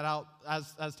find that out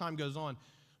as time goes on.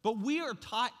 But we are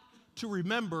taught to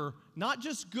remember not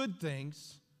just good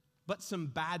things, but some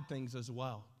bad things as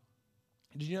well.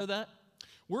 Did you know that?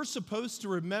 We're supposed to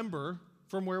remember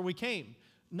from where we came.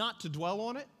 Not to dwell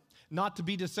on it, not to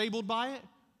be disabled by it,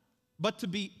 but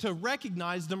to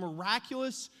recognize the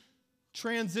miraculous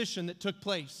transition that took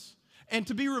place. And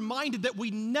to be reminded that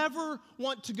we never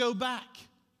want to go back.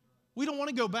 We don't want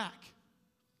to go back.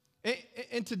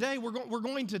 And today we're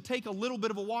going to take a little bit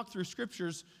of a walk through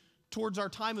Scriptures towards our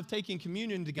time of taking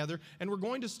communion together. And we're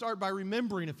going to start by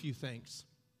remembering a few things.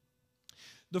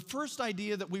 The first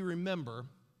idea that we remember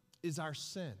is our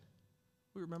sin.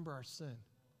 We remember our sin.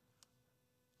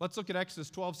 Let's look at Exodus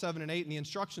 12, 7, and 8, and the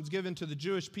instructions given to the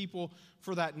Jewish people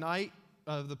for that night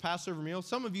of the Passover meal.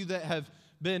 Some of you that have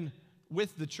been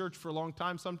with the church for a long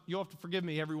time, you'll have to forgive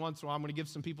me every once in a while. I'm going to give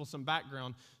some people some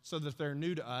background so that if they're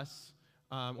new to us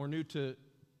or new to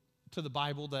the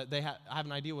Bible, that they have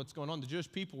an idea what's going on. The Jewish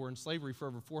people were in slavery for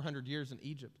over 400 years in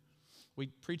Egypt. We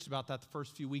preached about that the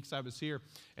first few weeks I was here,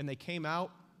 and they came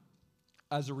out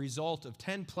as a result of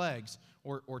 10 plagues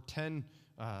or 10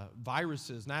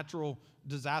 viruses, natural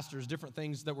disasters, different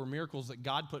things that were miracles that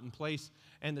God put in place.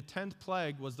 And the 10th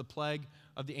plague was the plague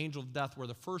of the angel of death, where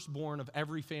the firstborn of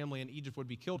every family in Egypt would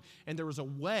be killed. And there was a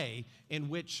way in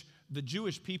which the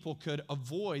Jewish people could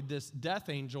avoid this death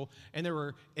angel. And there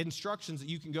were instructions that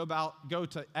you can go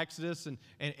to Exodus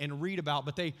and read about.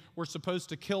 But they were supposed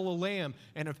to kill a lamb.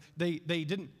 And if they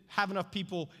didn't have enough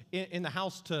people in the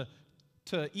house to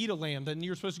to eat a lamb, then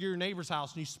you're supposed to go to your neighbor's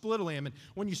house and you split a lamb. And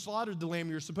when you slaughtered the lamb,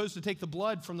 you're supposed to take the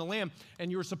blood from the lamb and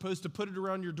you were supposed to put it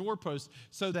around your doorpost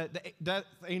so that the death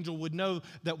angel would know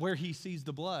that where he sees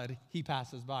the blood, he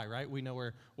passes by, right? We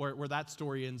know where that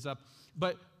story ends up.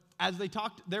 But as they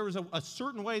talked, there was a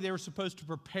certain way they were supposed to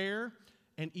prepare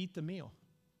and eat the meal.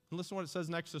 And listen to what it says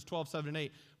in Exodus 12, 7 and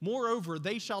 8. Moreover,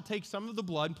 they shall take some of the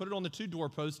blood and put it on the two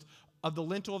doorposts of the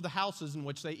lintel of the houses in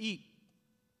which they eat.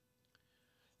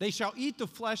 They shall eat the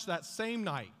flesh that same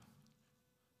night,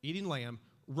 eating lamb,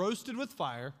 roasted with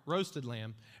fire, roasted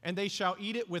lamb, and they shall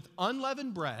eat it with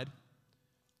unleavened bread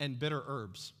and bitter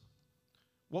herbs.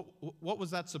 What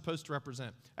was that supposed to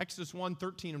represent? Exodus 1,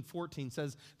 13 and 14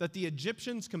 says that the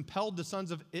Egyptians compelled the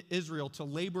sons of Israel to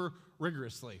labor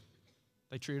rigorously.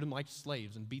 They treated them like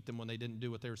slaves and beat them when they didn't do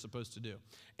what they were supposed to do.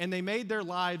 And they made their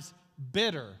lives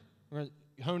bitter. We're going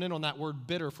to hone in on that word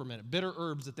bitter for a minute. Bitter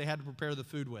herbs that they had to prepare the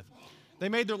food with. They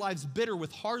made their lives bitter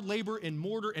with hard labor in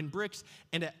mortar and bricks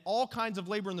and at all kinds of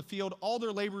labor in the field, all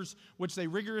their labors which they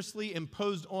rigorously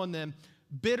imposed on them.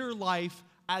 Bitter life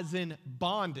as in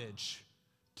bondage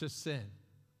to sin,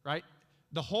 right?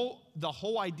 The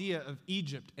whole idea of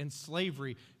Egypt and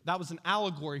slavery, that was an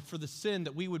allegory for the sin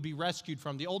that we would be rescued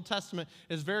from. The Old Testament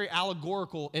is very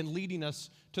allegorical in leading us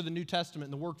to the New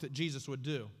Testament and the work that Jesus would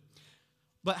do.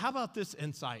 But how about this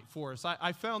insight for us?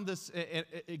 I found this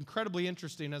incredibly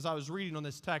interesting as I was reading on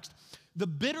this text. The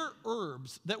bitter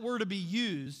herbs that were to be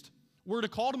used were to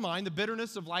call to mind the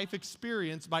bitterness of life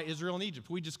experienced by Israel and Egypt.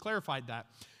 We just clarified that.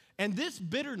 And this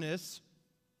bitterness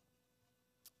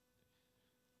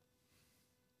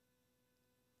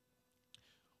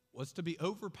was to be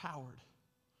overpowered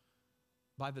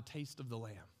by the taste of the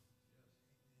lamb.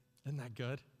 Isn't that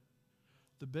good?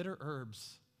 The bitter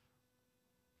herbs,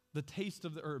 the taste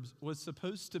of the herbs was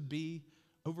supposed to be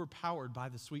overpowered by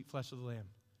the sweet flesh of the lamb.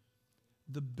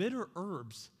 The bitter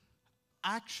herbs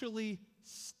actually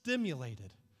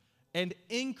stimulated and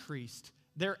increased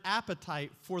their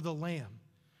appetite for the lamb.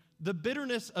 The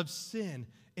bitterness of sin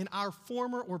in our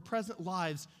former or present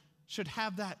lives should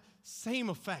have that same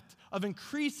effect of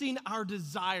increasing our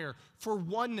desire for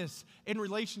oneness in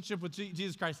relationship with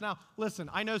Jesus Christ. Now, listen,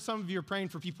 I know some of you are praying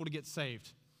for people to get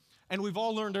saved. And we've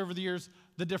all learned over the years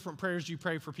the different prayers you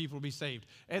pray for people to be saved.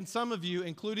 And some of you,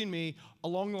 including me,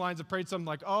 along the lines have prayed something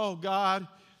like, oh, God,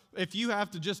 if you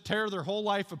have to just tear their whole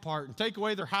life apart and take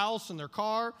away their house and their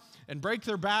car and break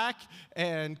their back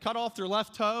and cut off their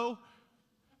left toe.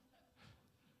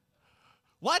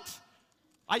 What?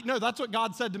 No, that's what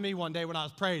God said to me one day when I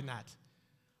was praying that.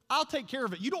 I'll take care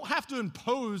of it. You don't have to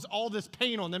impose all this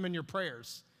pain on them in your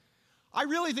prayers. I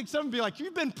really think some would be like,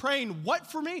 you've been praying what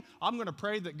for me? I'm going to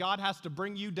pray that God has to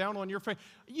bring you down on your face.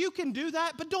 You can do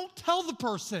that, but don't tell the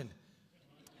person.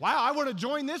 Wow, I want to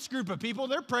join this group of people.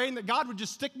 They're praying that God would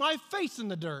just stick my face in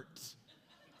the dirt.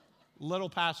 Little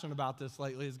passionate about this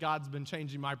lately as God's been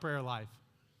changing my prayer life.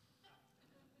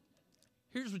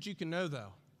 Here's what you can know,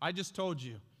 though. I just told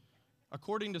you.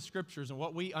 According to scriptures and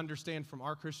what we understand from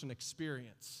our Christian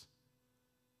experience,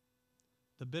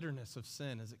 the bitterness of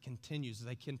sin as it continues, as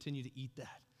they continue to eat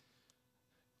that,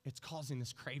 it's causing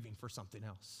this craving for something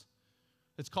else.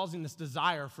 It's causing this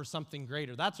desire for something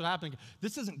greater. That's what happened.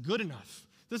 This isn't good enough.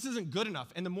 This isn't good enough.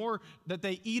 And the more that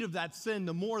they eat of that sin,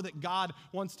 the more that God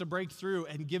wants to break through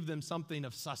and give them something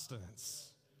of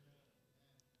sustenance.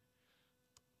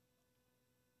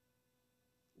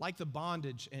 Like the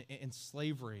bondage and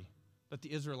slavery that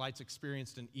the Israelites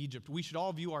experienced in Egypt, we should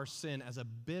all view our sin as a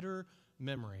bitter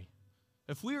memory.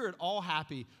 If we are at all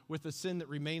happy with the sin that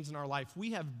remains in our life,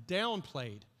 we have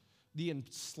downplayed the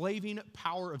enslaving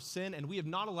power of sin, and we have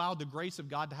not allowed the grace of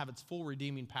God to have its full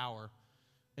redeeming power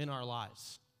in our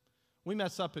lives. We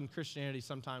mess up in Christianity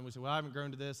sometimes. We say, well, I haven't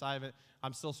grown to this.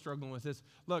 I'm still struggling with this.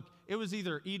 Look, it was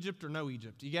either Egypt or no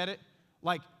Egypt. You get it?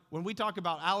 Like, when we talk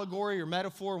about allegory or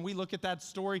metaphor and we look at that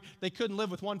story, they couldn't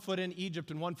live with one foot in Egypt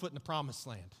and one foot in the promised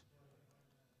land.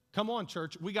 Come on,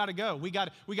 church. We got to go. We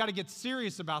got to get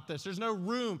serious about this. There's no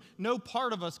room. No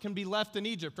part of us can be left in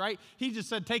Egypt, right? He just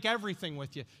said, take everything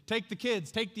with you. Take the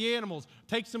kids. Take the animals.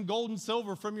 Take some gold and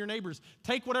silver from your neighbors.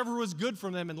 Take whatever was good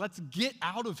from them and let's get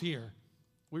out of here.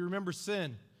 We remember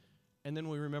sin and then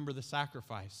we remember the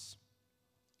sacrifice.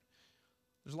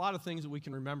 There's a lot of things that we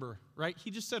can remember, right?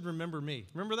 He just said, remember me.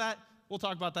 Remember that? We'll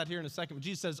talk about that here in a second. But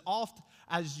Jesus says,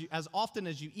 as often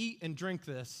as you eat and drink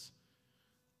this,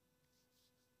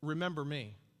 remember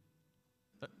me.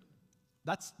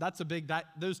 That's a big,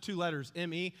 those two letters,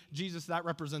 M-E, Jesus, that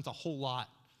represents a whole lot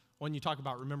when you talk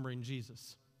about remembering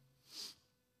Jesus.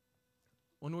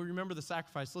 When we remember the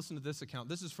sacrifice, listen to this account.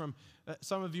 This is from,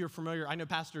 some of you are familiar. I know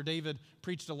Pastor David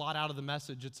preached a lot out of the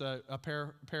Message. It's a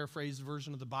paraphrased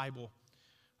version of the Bible.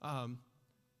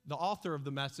 The author of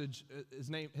the Message, his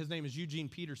name is Eugene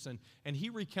Peterson, and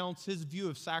he recounts his view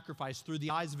of sacrifice through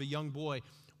the eyes of a young boy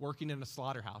working in a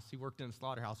slaughterhouse. He worked in a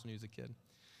slaughterhouse when he was a kid.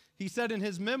 He said in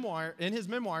his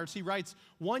memoirs, he writes,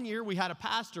 "One year we had a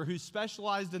pastor who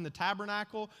specialized in the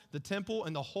tabernacle, the temple,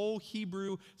 and the whole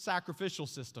Hebrew sacrificial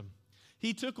system.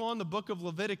 He took on the book of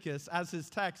Leviticus as his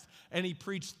text, and he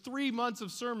preached 3 months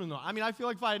of sermon. I mean, I feel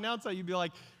like if I announced that, you'd be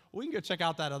like, we can go check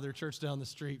out that other church down the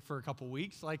street for a couple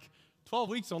weeks, like 12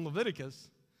 weeks on Leviticus.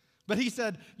 But he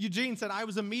said, Eugene said, I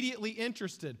was immediately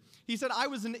interested. He said, I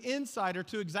was an insider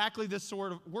to exactly this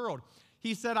sort of world.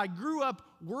 He said, I grew up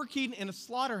working in a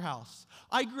slaughterhouse.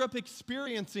 I grew up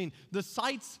experiencing the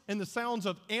sights and the sounds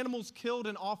of animals killed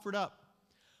and offered up.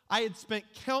 I had spent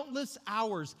countless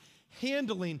hours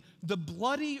handling the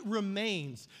bloody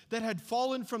remains that had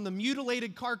fallen from the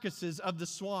mutilated carcasses of the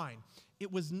swine.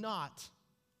 It was not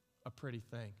a pretty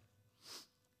thing.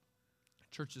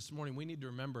 Church, this morning, we need to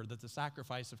remember that the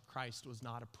sacrifice of Christ was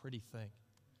not a pretty thing.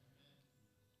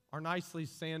 Our nicely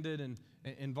sanded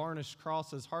and varnished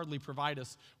crosses hardly provide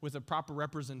us with a proper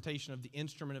representation of the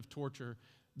instrument of torture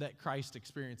that Christ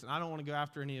experienced. And I don't want to go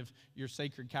after any of your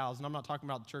sacred cows, and I'm not talking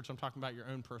about the church, I'm talking about your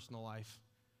own personal life.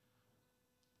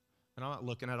 And I'm not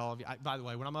looking at all of you. By the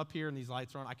way, when I'm up here and these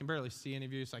lights are on, I can barely see any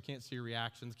of you, so I can't see your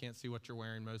reactions, can't see what you're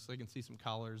wearing mostly. I can see some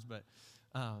colors, but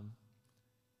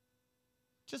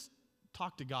just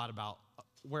talk to God about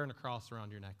wearing a cross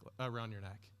around your neck.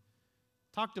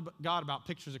 Talk to God about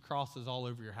pictures of crosses all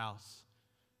over your house.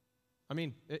 I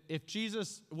mean, if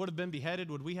Jesus would have been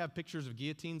beheaded, would we have pictures of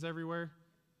guillotines everywhere?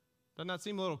 Doesn't that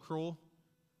seem a little cruel?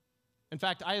 In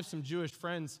fact, I have some Jewish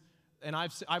friends, and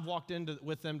I've walked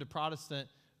with them to Protestant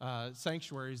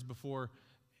sanctuaries before,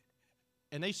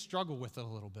 and they struggle with it a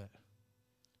little bit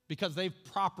because they've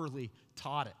properly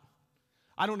taught it.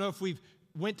 I don't know if we've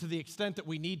went to the extent that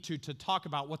we need to talk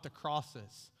about what the cross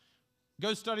is.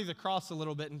 Go study the cross a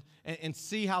little bit and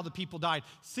see how the people died.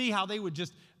 See how they would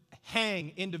just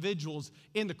hang individuals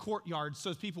in the courtyard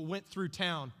so as people went through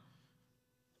town.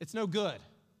 It's no good.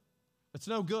 It's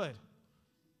no good.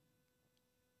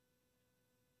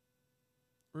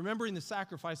 Remembering the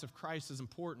sacrifice of Christ is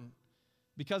important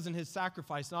because in his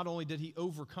sacrifice, not only did he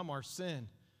overcome our sin,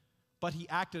 but he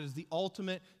acted as the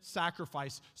ultimate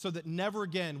sacrifice so that never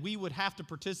again we would have to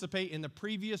participate in the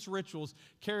previous rituals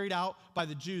carried out by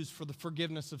the Jews for the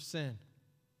forgiveness of sin.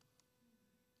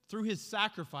 Through his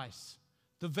sacrifice,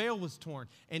 the veil was torn,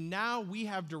 and now we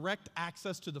have direct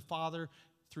access to the Father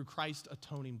through Christ's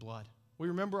atoning blood. We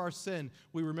remember our sin,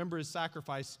 we remember his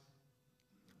sacrifice,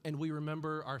 and we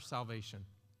remember our salvation.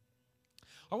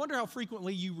 I wonder how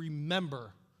frequently you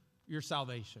remember your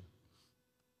salvation.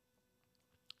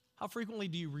 How frequently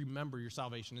do you remember your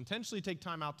salvation? Intentionally take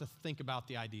time out to think about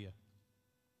the idea.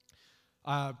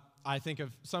 I think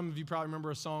of some of you probably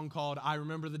remember a song called I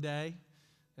Remember the Day.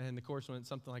 And the chorus went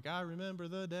something like, I remember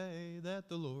the day that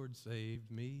the Lord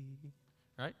saved me.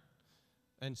 Right?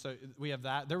 And so we have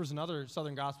that. There was another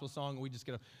Southern gospel song. We just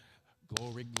get a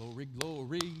glory, glory,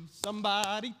 glory.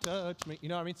 Somebody touch me. You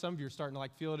know what I mean? Some of you are starting to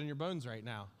like feel it in your bones right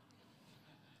now.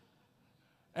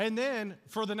 And then,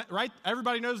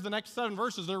 everybody knows the next 7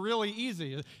 verses. They're really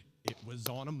easy. It was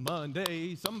on a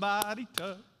Monday, somebody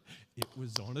touched. It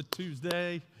was on a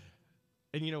Tuesday.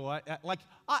 And you know what?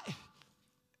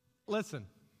 Listen.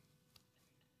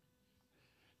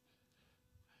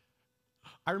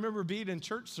 I remember being in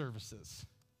church services.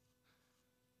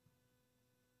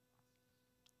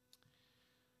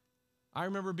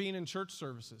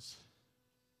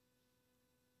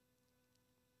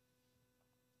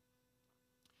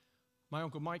 My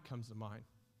Uncle Mike comes to mind.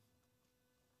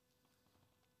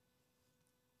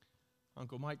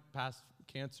 Uncle Mike passed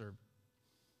cancer,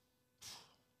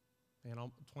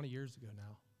 20 years ago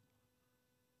now.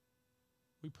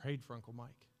 We prayed for Uncle Mike.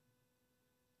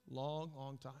 Long,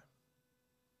 long time.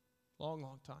 Long,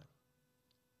 long time.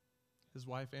 His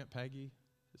wife, Aunt Peggy,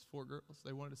 his 4 girls,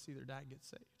 they wanted to see their dad get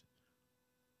saved.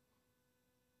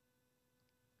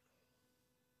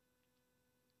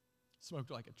 Smoked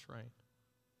like a train.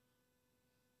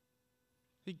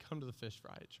 He'd come to the fish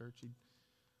fry at church.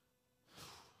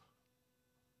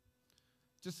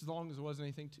 Just as long as it wasn't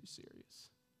anything too serious.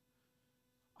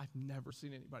 I've never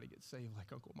seen anybody get saved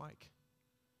like Uncle Mike.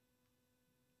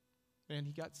 Man,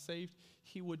 he got saved.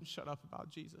 He wouldn't shut up about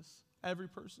Jesus. Every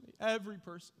person.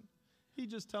 He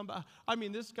just tell them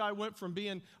about, this guy went from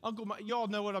being Uncle Mike. Y'all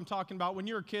know what I'm talking about. When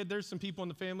you're a kid, there's some people in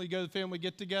the family, go to the family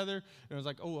get together, and it was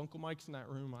like, oh, Uncle Mike's in that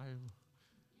room.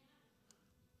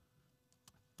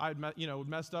 I'd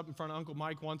messed up in front of Uncle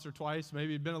Mike once or twice,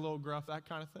 maybe been a little gruff, that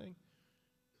kind of thing.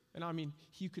 And I mean,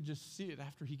 you could just see it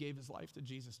after he gave his life to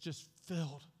Jesus, just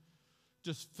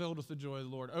filled with the joy of the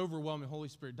Lord. Overwhelming. Holy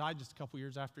Spirit died just a couple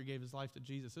years after he gave his life to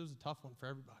Jesus. It was a tough one for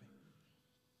everybody.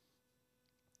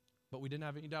 But we didn't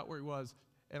have any doubt where he was.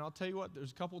 And I'll tell you what,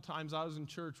 there's a couple times I was in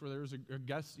church where there was a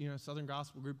guest, Southern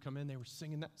Gospel group come in, they were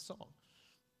singing that song.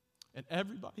 And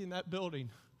everybody in that building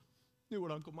knew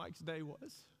what Uncle Mike's day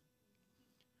was.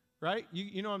 Right?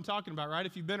 You know what I'm talking about, right?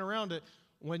 If you've been around it,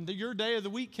 when your day of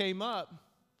the week came up,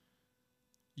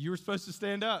 you were supposed to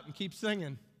stand up and keep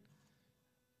singing.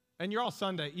 And you're all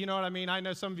Sunday. You know what I mean? I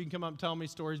know some of you can come up and tell me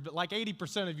stories, but like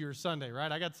 80% of you are Sunday,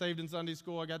 right? I got saved in Sunday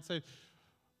school. I got saved.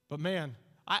 But man,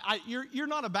 you're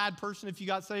not a bad person if you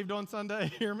got saved on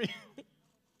Sunday. Hear me?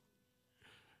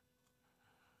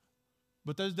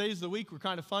 But those days of the week were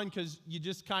kind of fun because you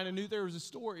just kind of knew there was a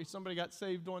story. Somebody got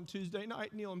saved on Tuesday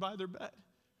night kneeling by their bed.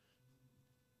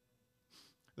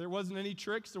 There wasn't any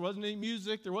tricks. There wasn't any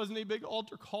music. There wasn't any big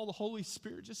altar call. The Holy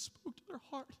Spirit just spoke to their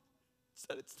heart.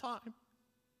 Said it's time.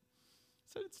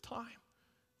 Said it's time.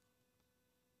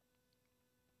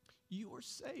 You were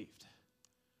saved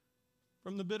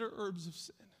from the bitter herbs of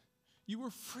sin. You were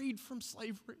freed from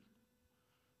slavery.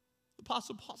 The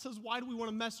Apostle Paul says, why do we want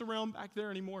to mess around back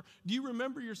there anymore? Do you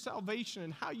remember your salvation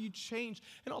and how you changed?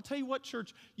 And I'll tell you what,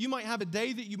 church, you might have a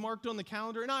day that you marked on the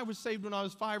calendar, and I was saved when I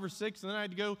was 5 or 6, and then I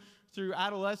had to go through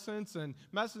adolescence and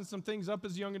messing some things up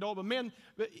as a young adult. But man,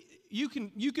 you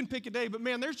can pick a day, but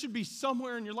man, there should be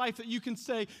somewhere in your life that you can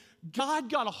say, God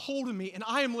got a hold of me, and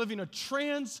I am living a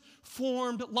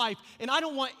transformed life, and I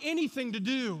don't want anything to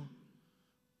do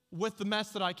with the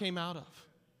mess that I came out of.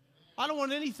 I don't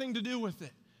want anything to do with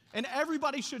it. And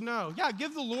everybody should know. Yeah,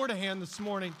 give the Lord a hand this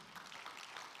morning.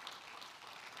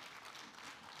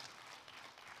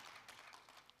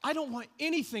 I don't want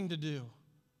anything to do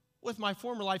with my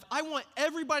former life. I want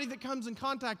everybody that comes in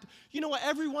contact, you know what,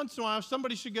 every once in a while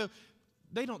somebody should go,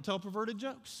 they don't tell perverted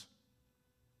jokes.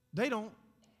 They don't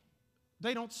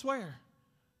swear.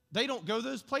 They don't go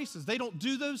those places. They don't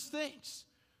do those things.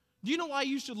 Do you know why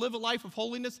you should live a life of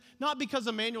holiness? Not because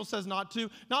a manual says not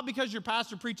to, not because your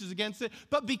pastor preaches against it,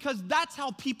 but because that's how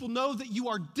people know that you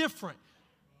are different.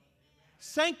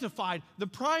 Sanctified, the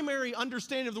primary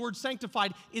understanding of the word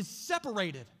sanctified is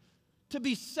separated, to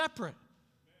be separate.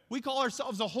 We call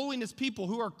ourselves a holiness people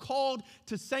who are called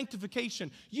to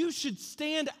sanctification. You should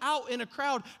stand out in a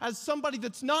crowd as somebody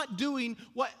that's not doing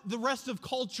what the rest of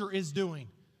culture is doing.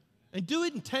 And do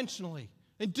it intentionally,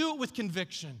 and do it with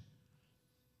conviction.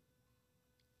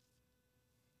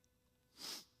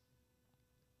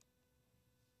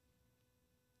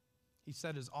 He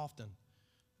said, as often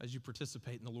as you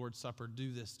participate in the Lord's Supper,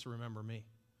 do this to remember me.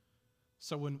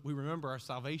 So when we remember our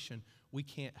salvation, we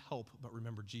can't help but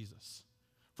remember Jesus.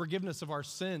 Forgiveness of our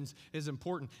sins is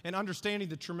important, and understanding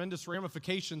the tremendous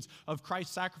ramifications of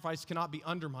Christ's sacrifice cannot be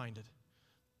undermined.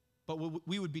 But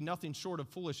we would be nothing short of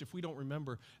foolish if we don't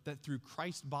remember that through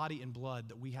Christ's body and blood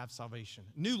that we have salvation,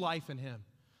 new life in Him.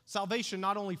 Salvation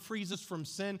not only frees us from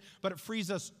sin, but it frees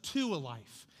us to a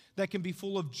life that can be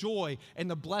full of joy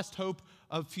and the blessed hope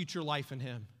of future life in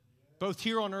Him, both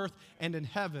here on earth and in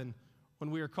heaven when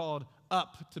we are called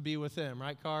up to be with Him.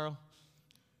 Right, Carl?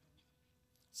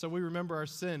 So we remember our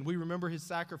sin, we remember His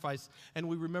sacrifice, and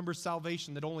we remember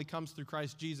salvation that only comes through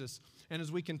Christ Jesus. And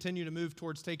as we continue to move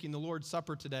towards taking the Lord's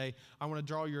Supper today, I want to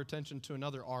draw your attention to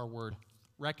another R word,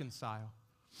 reconcile.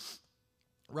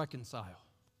 Reconcile.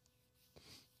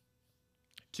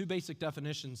 Two basic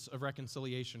definitions of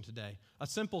reconciliation today. A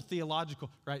simple theological,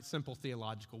 right? Simple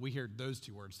theological. We hear those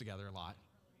two words together a lot.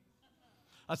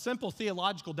 A simple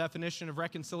theological definition of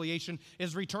reconciliation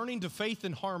is returning to faith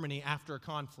and harmony after a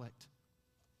conflict.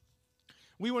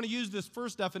 We want to use this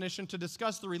first definition to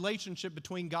discuss the relationship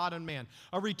between God and man,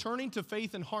 a returning to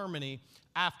faith and harmony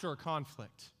after a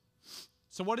conflict.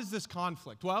 So what is this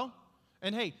conflict? Well,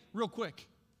 and hey, real quick,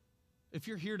 if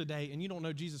you're here today and you don't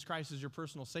know Jesus Christ as your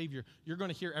personal Savior, you're going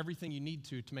to hear everything you need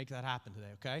to make that happen today,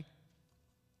 okay?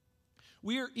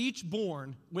 We are each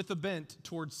born with a bent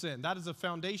towards sin. That is a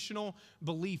foundational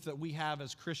belief that we have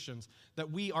as Christians,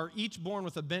 that we are each born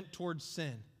with a bent towards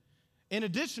sin. In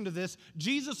addition to this,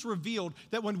 Jesus revealed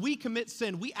that when we commit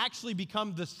sin, we actually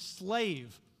become the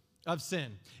slave of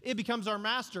sin. It becomes our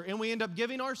master, and we end up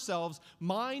giving ourselves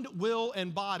mind, will,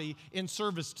 and body in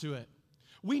service to it.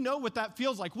 We know what that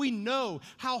feels like. We know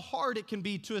how hard it can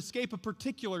be to escape a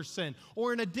particular sin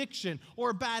or an addiction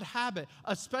or a bad habit,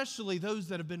 especially those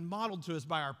that have been modeled to us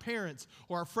by our parents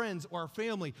or our friends or our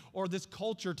family or this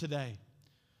culture today.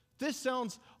 This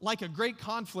sounds like a great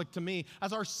conflict to me,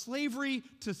 as our slavery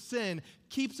to sin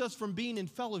keeps us from being in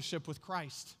fellowship with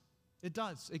Christ. It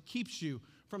does. It keeps you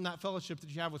from that fellowship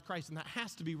that you have with Christ, and that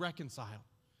has to be reconciled.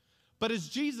 But as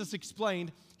Jesus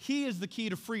explained, he is the key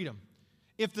to freedom.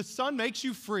 If the Son makes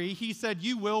you free, he said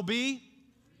you will be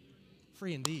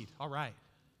free indeed. All right.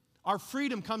 Our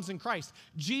freedom comes in Christ.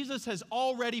 Jesus has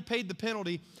already paid the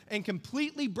penalty and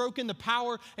completely broken the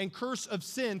power and curse of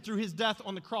sin through his death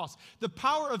on the cross. The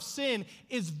power of sin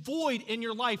is void in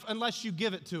your life unless you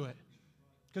give it to it,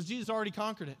 because Jesus already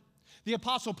conquered it. The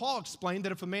Apostle Paul explained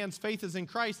that if a man's faith is in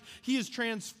Christ, he is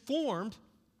transformed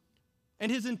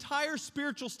and his entire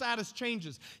spiritual status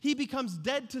changes. He becomes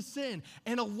dead to sin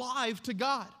and alive to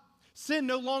God. Sin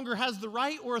no longer has the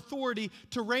right or authority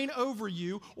to reign over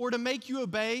you or to make you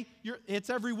obey its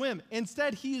every whim.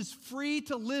 Instead, he is free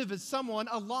to live as someone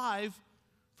alive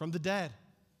from the dead.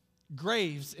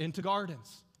 Graves into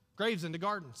gardens.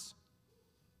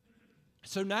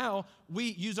 So now we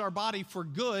use our body for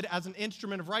good as an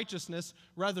instrument of righteousness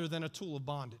rather than a tool of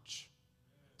bondage.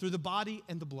 Through the body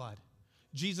and the blood,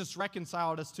 Jesus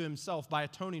reconciled us to himself by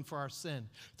atoning for our sin.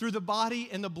 Through the body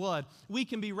and the blood, we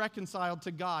can be reconciled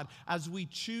to God as we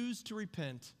choose to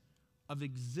repent of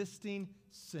existing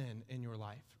sin in your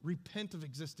life. Repent of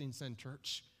existing sin,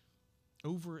 church,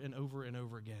 over and over and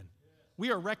over again.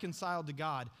 We are reconciled to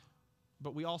God,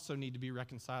 but we also need to be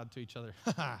reconciled to each other.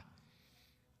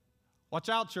 Watch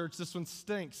out, church. This one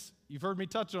stinks. You've heard me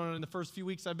touch on it in the first few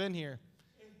weeks I've been here.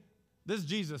 This is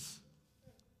Jesus.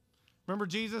 Remember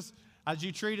Jesus? As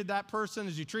you treated that person,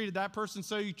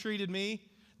 so you treated me.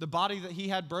 The body that he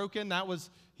had broken,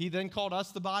 he then called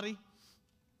us the body.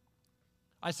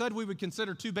 I said we would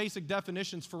consider two basic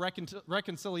definitions for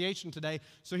reconciliation today,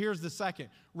 so here's the second.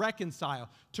 Reconcile,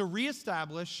 to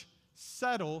reestablish,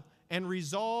 settle, and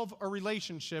resolve a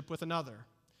relationship with another.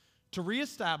 To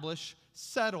reestablish,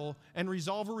 settle, and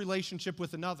resolve a relationship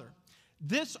with another.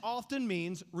 This often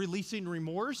means releasing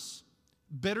remorse,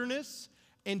 bitterness,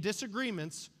 and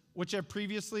disagreements which have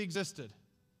previously existed.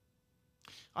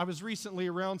 I was recently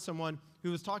around someone who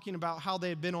was talking about how they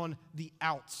had been on the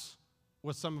outs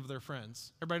with some of their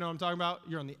friends. Everybody know what I'm talking about?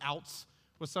 You're on the outs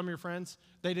with some of your friends.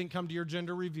 They didn't come to your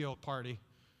gender reveal party.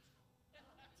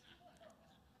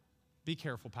 Be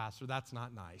careful, Pastor. That's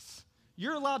not nice.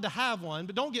 You're allowed to have one,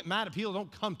 but don't get mad at people.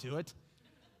 Don't come to it.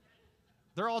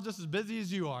 They're all just as busy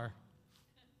as you are.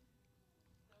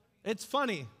 It's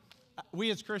funny,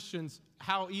 we as Christians,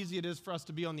 how easy it is for us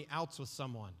to be on the outs with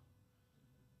someone.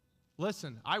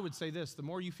 Listen, I would say this, the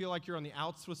more you feel like you're on the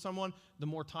outs with someone, the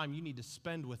more time you need to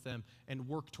spend with them and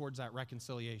work towards that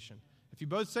reconciliation. If you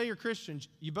both say you're Christians,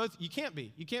 you can't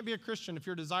be. You can't be a Christian if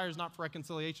your desire is not for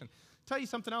reconciliation. Tell you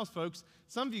something else, folks.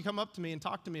 Some of you come up to me and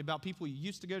talk to me about people you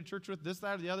used to go to church with, this,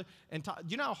 that, or the other. And do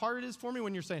you know how hard it is for me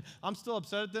when you're saying, I'm still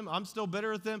upset at them, I'm still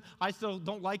bitter at them, I still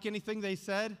don't like anything they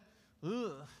said?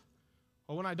 Ugh.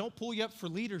 Or when I don't pull you up for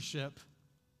leadership,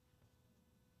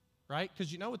 right?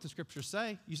 Because you know what the scriptures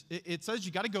say. It says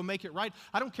you got to go make it right.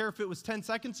 I don't care if it was 10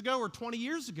 seconds ago or 20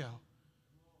 years ago.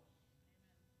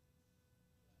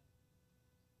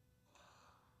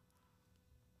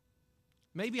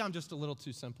 Maybe I'm just a little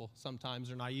too simple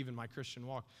sometimes or naive in my Christian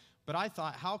walk. But I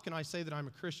thought, how can I say that I'm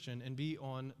a Christian and be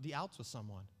on the outs with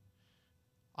someone?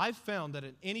 I've found that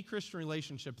in any Christian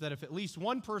relationship, that if at least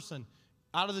one person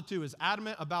out of the two is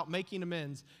adamant about making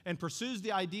amends and pursues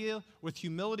the idea with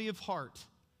humility of heart,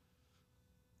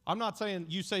 I'm not saying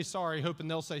you say sorry, hoping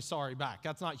they'll say sorry back.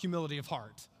 That's not humility of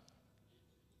heart.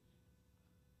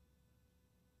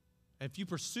 If you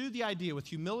pursue the idea with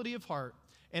humility of heart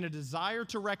and a desire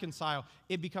to reconcile,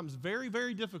 it becomes very,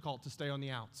 very difficult to stay on the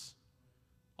outs.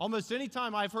 Almost any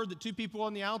time I've heard that two people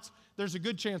on the outs, there's a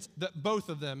good chance that both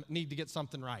of them need to get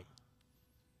something right.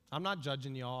 I'm not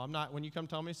judging y'all. When you come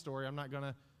tell me a story, I'm not going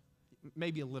to,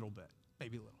 maybe a little bit,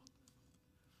 maybe a little.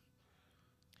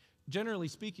 Generally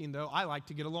speaking, though, I like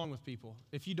to get along with people.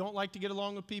 If you don't like to get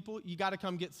along with people, you got to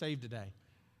come get saved today.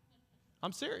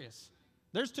 I'm serious.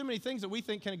 There's too many things that we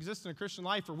think can exist in a Christian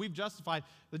life or we've justified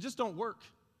that just don't work.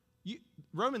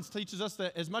 Romans teaches us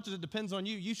that as much as it depends on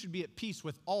you, you should be at peace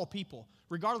with all people,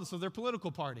 regardless of their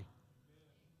political party,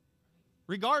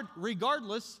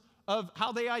 regardless of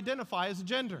how they identify as a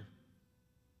gender.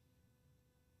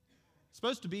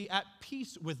 Supposed to be at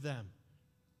peace with them.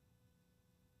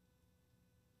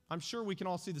 I'm sure we can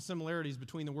all see the similarities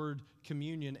between the word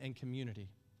communion and community.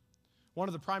 One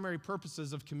of the primary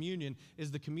purposes of communion is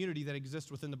the community that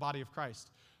exists within the body of Christ.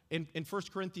 In 1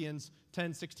 Corinthians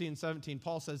 10, 16, and 17,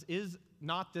 Paul says, "Is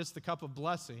not this the cup of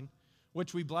blessing,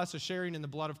 which we bless, a sharing in the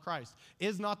blood of Christ?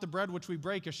 Is not the bread which we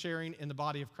break a sharing in the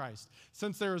body of Christ?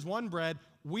 Since there is one bread,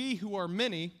 we who are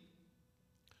many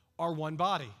are one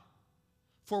body,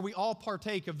 for we all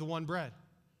partake of the one bread.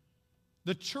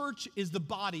 The church is the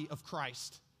body of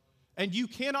Christ. And you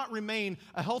cannot remain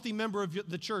a healthy member of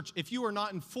the church if you are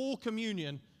not in full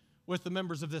communion with the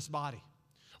members of this body.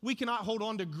 We cannot hold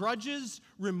on to grudges,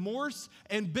 remorse,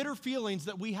 and bitter feelings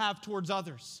that we have towards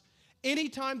others.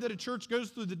 Anytime that a church goes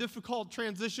through the difficult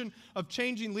transition of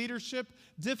changing leadership,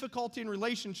 difficulty in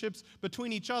relationships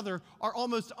between each other are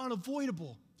almost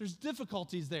unavoidable. There's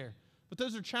difficulties there. But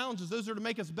those are challenges. Those are to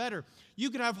make us better. You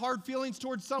can have hard feelings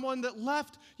towards someone that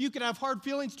left. You can have hard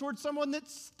feelings towards someone that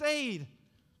stayed.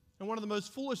 And one of the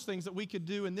most foolish things that we could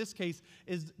do in this case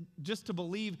is just to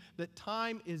believe that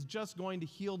time is just going to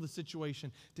heal the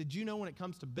situation. Did you know when it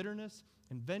comes to bitterness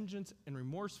and vengeance and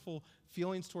remorseful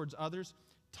feelings towards others,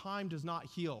 time does not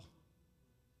heal?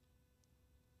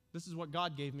 This is what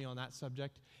God gave me on that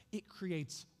subject. It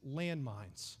creates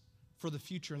landmines for the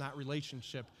future in that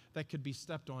relationship that could be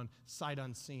stepped on sight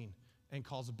unseen and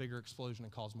cause a bigger explosion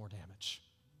and cause more damage.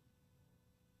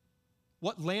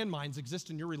 What landmines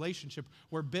exist in your relationship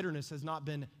where bitterness has not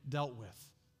been dealt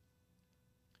with?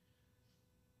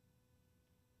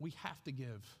 We have to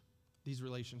give these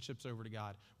relationships over to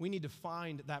God. We need to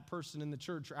find that person in the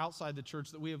church or outside the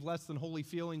church that we have less than holy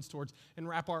feelings towards and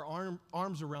wrap our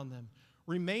arms around them.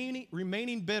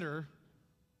 Remaining bitter,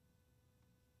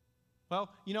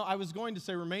 well, I was going to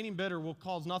say remaining bitter will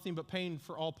cause nothing but pain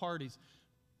for all parties.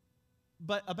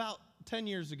 But about 10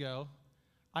 years ago,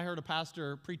 I heard a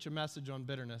pastor preach a message on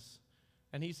bitterness,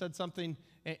 and he said something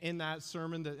in that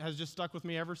sermon that has just stuck with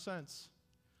me ever since.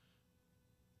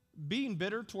 Being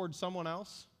bitter towards someone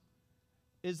else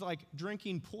is like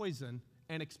drinking poison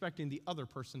and expecting the other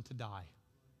person to die.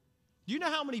 Do you know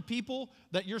how many people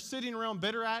that you're sitting around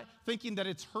bitter at thinking that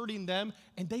it's hurting them,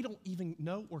 and they don't even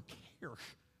know or care?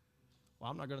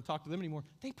 Well, I'm not going to talk to them anymore.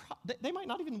 They might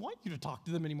not even want you to talk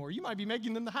to them anymore. You might be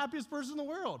making them the happiest person in the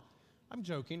world. I'm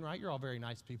joking, right? You're all very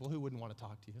nice people. Who wouldn't want to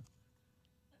talk to you?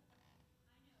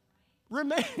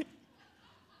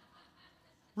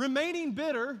 Remaining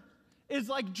bitter is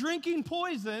like drinking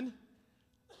poison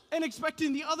and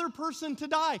expecting the other person to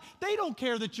die. They don't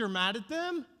care that you're mad at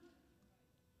them.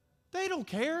 They don't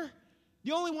care.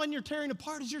 The only one you're tearing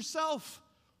apart is yourself.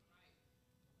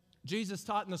 Jesus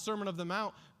taught in the Sermon on the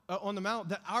Mount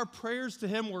that our prayers to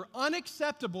him were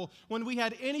unacceptable when we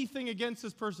had anything against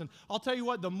this person. I'll tell you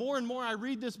what, the more and more I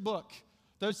read this book,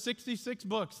 those 66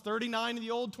 books, 39 in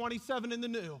the Old, 27 in the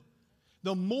New,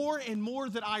 the more and more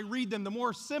that I read them, the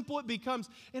more simple it becomes.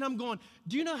 And I'm going,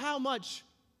 do you know how much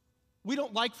we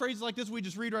don't like phrases like this? We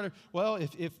just read right, well,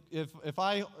 if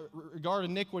I regard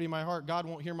iniquity in my heart, God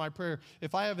won't hear my prayer.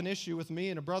 If I have an issue with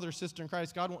me and a brother or sister in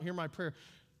Christ, God won't hear my prayer.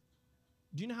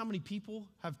 Do you know how many people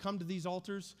have come to these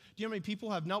altars? Do you know how many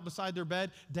people have knelt beside their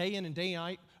bed day in and day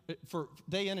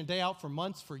out for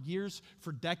months, for years,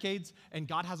 for decades, and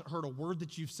God hasn't heard a word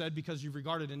that you've said because you've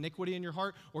regarded iniquity in your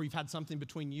heart, or you've had something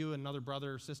between you and another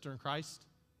brother or sister in Christ?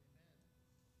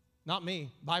 Not me.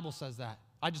 The Bible says that.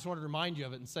 I just want to remind you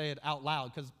of it and say it out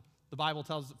loud, because the Bible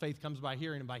tells us that faith comes by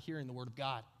hearing, and by hearing the word of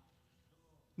God.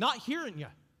 Not hearing you.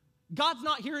 God's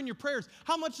not hearing your prayers.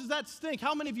 How much does that stink?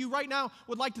 How many of you right now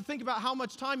would like to think about how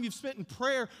much time you've spent in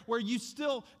prayer where you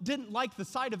still didn't like the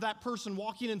sight of that person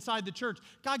walking inside the church?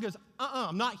 God goes,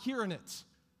 I'm not hearing it.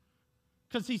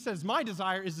 Because he says, my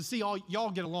desire is to see all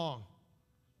y'all get along.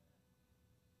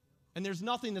 And there's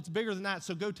nothing that's bigger than that,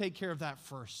 so go take care of that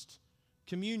first.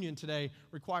 Communion today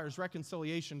requires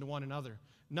reconciliation to one another.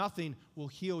 Nothing will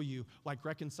heal you like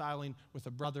reconciling with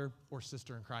a brother or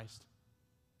sister in Christ.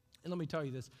 And let me tell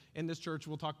you this, in this church,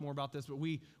 we'll talk more about this, but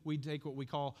we take what we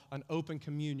call an open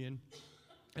communion.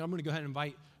 And I'm going to go ahead and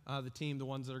invite the team, the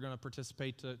ones that are going to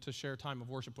participate, to share time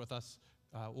of worship with us.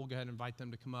 We'll go ahead and invite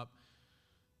them to come up.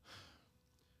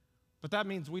 But that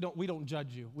means we don't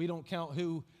judge you. We don't count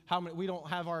how many. We don't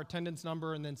have our attendance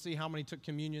number and then see how many took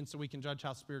communion so we can judge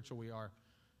how spiritual we are.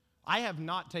 I have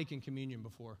not taken communion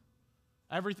before.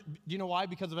 Do you know why?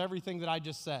 Because of everything that I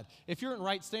just said. If you're in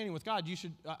right standing with God, you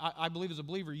should, I believe as a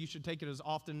believer, you should take it as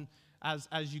often as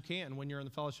you can when you're in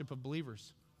the fellowship of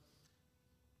believers.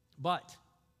 But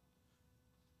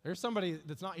there's somebody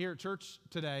that's not here at church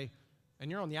today, and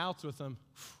you're on the outs with them.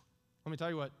 Let me tell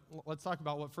you what, let's talk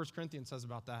about what 1 Corinthians says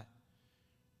about that.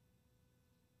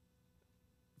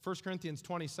 1 Corinthians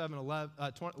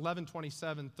 11,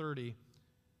 27, 30.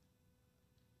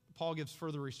 Paul gives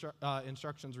further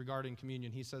instructions regarding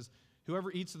communion. He says,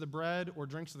 whoever eats of the bread or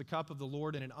drinks of the cup of the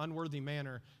Lord in an unworthy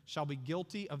manner shall be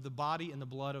guilty of the body and the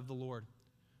blood of the Lord.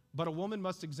 But a woman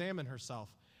must examine herself,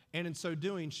 and in so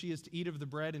doing she is to eat of the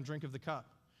bread and drink of the cup.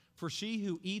 For she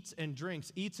who eats and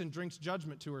drinks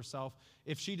judgment to herself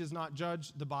if she does not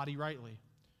judge the body rightly.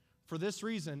 For this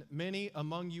reason, many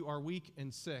among you are weak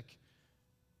and sick,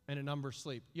 and a number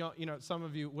sleep. You know, some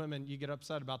of you women, you get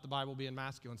upset about the Bible being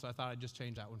masculine, so I thought I'd just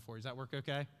change that one for you. Does that work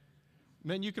okay?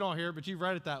 Men, you can all hear it, but you've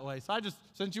read it that way. So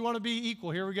since you want to be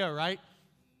equal, here we go, right?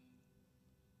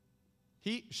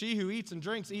 She who eats and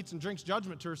drinks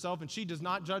judgment to herself, and she does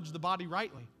not judge the body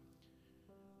rightly.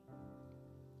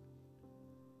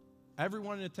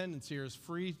 Everyone in attendance here is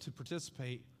free to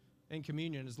participate in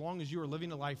communion as long as you are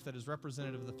living a life that is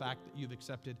representative of the fact that you've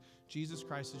accepted Jesus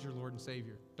Christ as your Lord and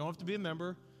Savior. Don't have to be a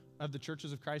member of the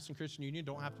Churches of Christ and Christian Union.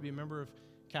 Don't have to be a member of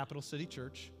Capital City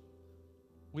Church.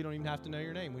 We don't even have to know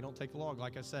your name. We don't take a log,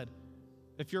 like I said.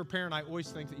 If you're a parent, I always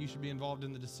think that you should be involved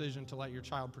in the decision to let your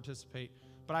child participate.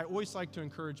 But I always like to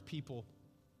encourage people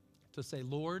to say,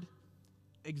 Lord,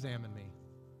 examine me.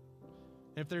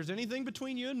 And if there's anything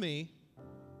between you and me,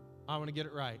 I want to get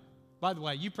it right. By the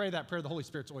way, you pray that prayer, the Holy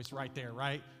Spirit's always right there,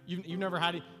 right? You've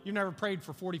never prayed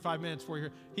for 45 minutes before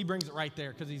He brings it right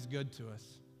there because He's good to us.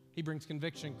 He brings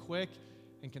conviction quick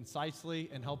and concisely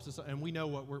and helps us, and we know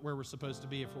where we're supposed to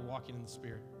be if we're walking in the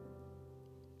Spirit.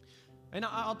 And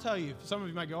I'll tell you, some of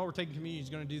you might go, we're taking communion, He's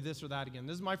going to do this or that again.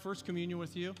 This is my first communion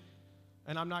with you,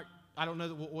 and I don't know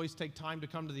that we'll always take time to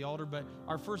come to the altar, but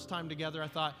our first time together, I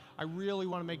thought, I really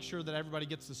want to make sure that everybody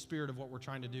gets the spirit of what we're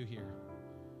trying to do here.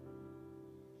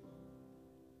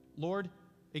 Lord,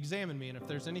 examine me, and if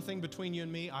there's anything between you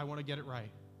and me, I want to get it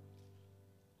right.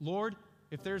 Lord,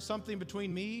 if there's something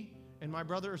between me and my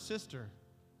brother or sister,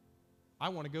 I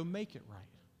want to go make it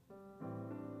right.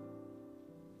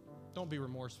 Don't be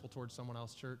remorseful towards someone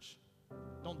else, church.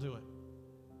 Don't do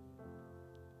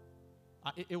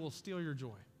it. It will steal your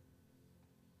joy.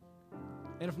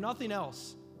 And if nothing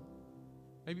else,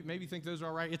 maybe think those are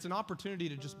all right. It's an opportunity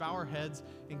to just bow our heads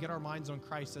and get our minds on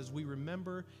Christ as we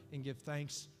remember and give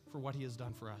thanks for what He has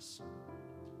done for us.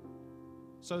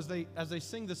 So as they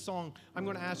sing this song, I'm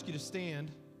going to ask you to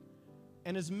stand.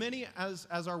 And as many as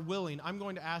are willing, I'm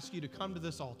going to ask you to come to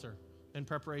this altar in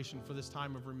preparation for this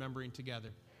time of remembering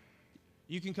together.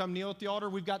 You can come kneel at the altar.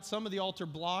 We've got some of the altar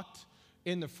blocked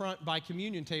in the front by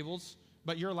communion tables,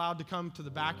 but you're allowed to come to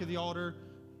the back of the altar.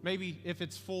 Maybe if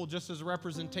it's full, just as a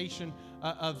representation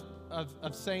of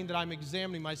saying that I'm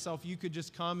examining myself, you could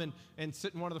just come and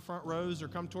sit in one of the front rows or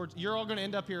come towards. You're all going to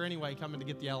end up here anyway, coming to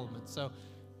get the elements. So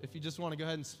if you just want to go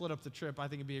ahead and split up the trip, I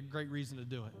think it'd be a great reason to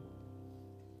do it.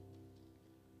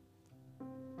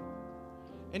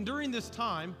 And during this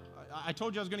time, I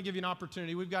told you I was going to give you an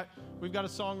opportunity. We've got a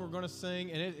song we're going to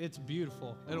sing, and it's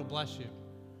beautiful. It'll bless you.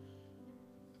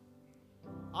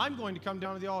 I'm going to come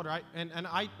down to the altar,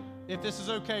 if this is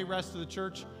okay, rest of the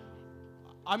church,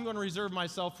 I'm going to reserve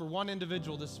myself for one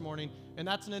individual this morning, and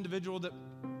that's an individual that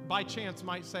by chance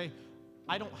might say,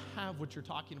 I don't have what you're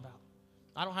talking about.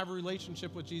 I don't have a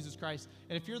relationship with Jesus Christ.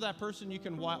 And if you're that person, you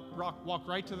can walk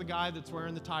right to the guy that's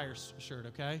wearing the tires shirt,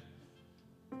 okay?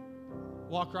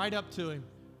 Walk right up to him,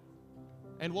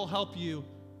 and we'll help you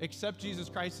accept Jesus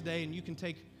Christ today, and you can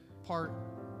take part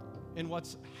in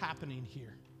what's happening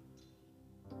here.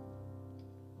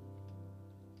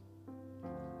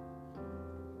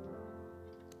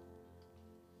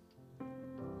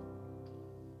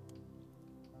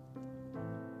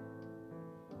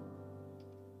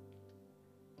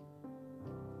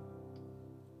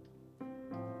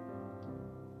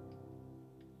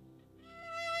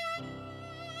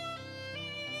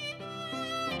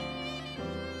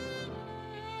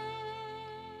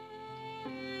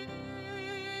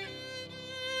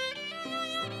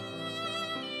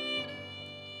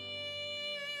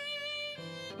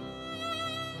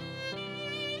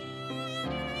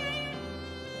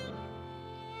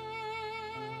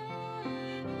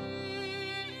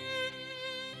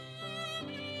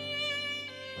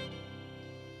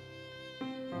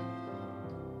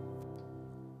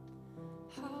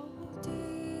 How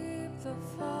deep the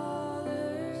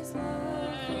Father's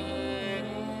love for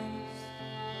us,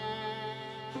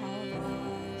 how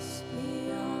vast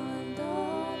beyond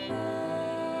all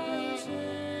measure,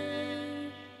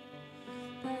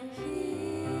 that He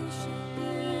should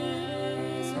give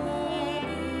His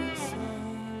only Son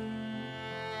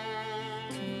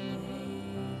to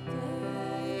make the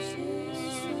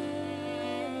righteous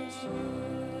treasure.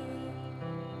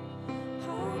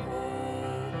 How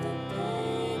great the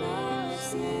pain of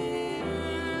sinners!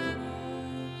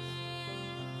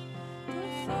 The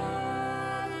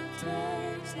Father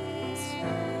turns His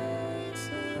face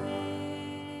away,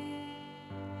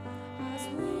 as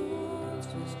wounds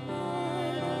was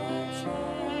born on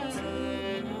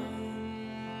chosen one,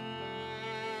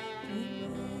 bring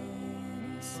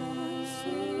many sons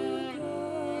to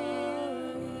glory.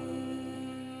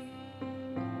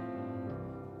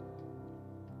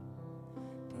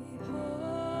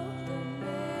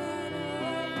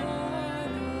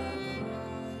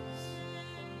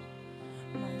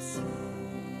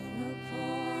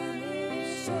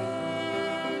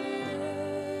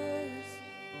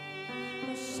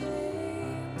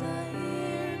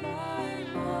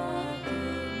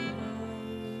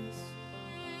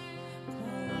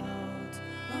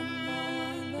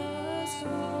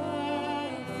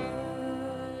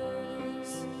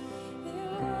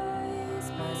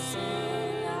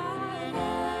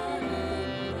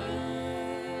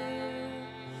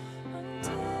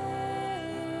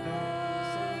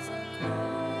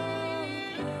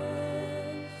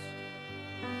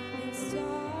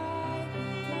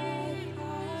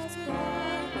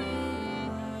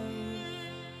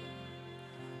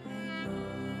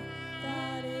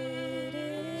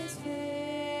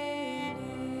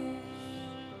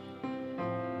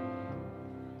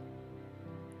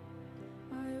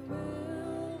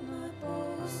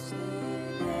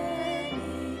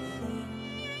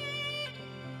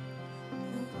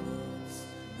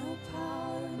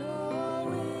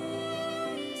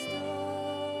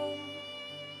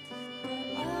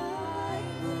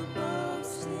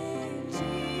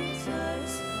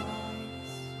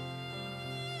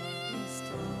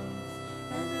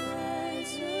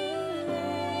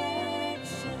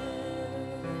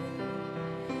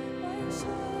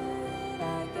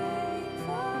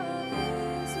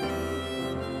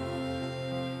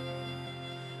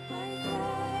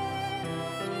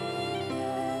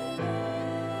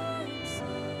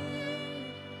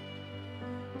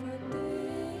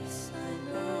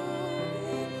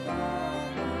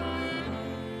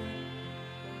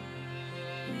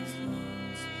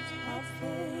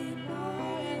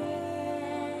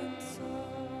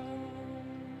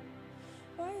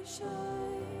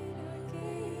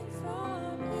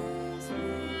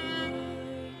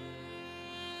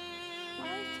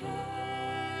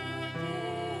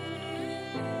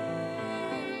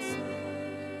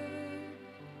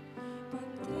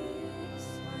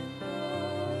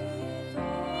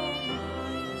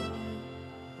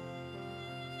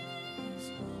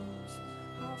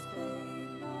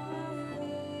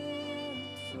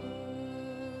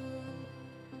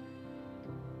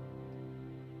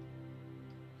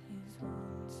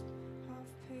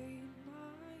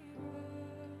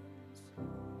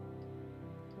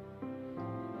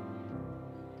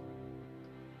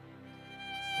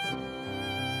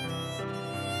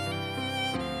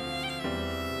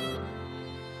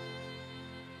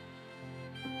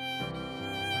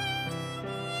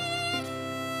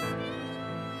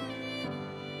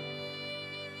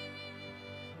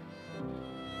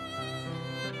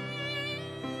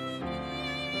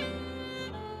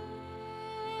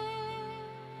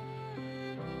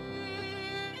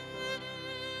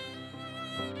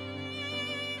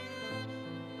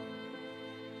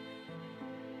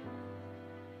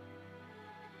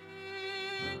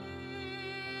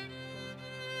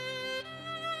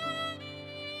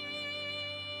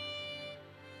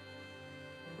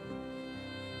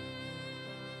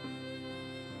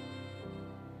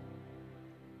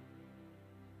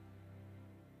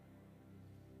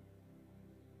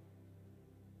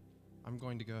 I'm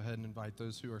going to go ahead and invite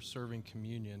those who are serving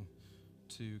communion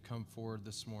to come forward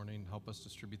this morning, help us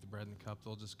distribute the bread and the cup.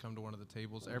 They'll just come to one of the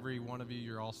tables. Every one of you,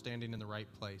 you're all standing in the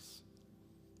right place.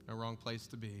 No wrong place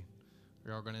to be.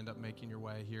 You're all going to end up making your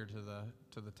way here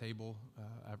to the table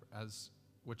as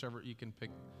whichever you can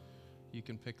pick. You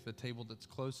can pick the table that's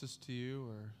closest to you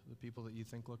or the people that you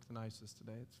think look the nicest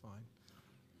today. It's fine.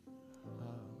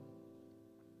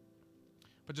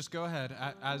 But just go ahead,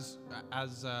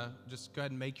 just go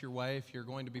ahead and make your way. If you're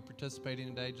going to be participating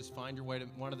today, just find your way to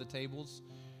one of the tables.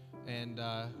 And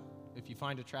if you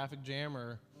find a traffic jam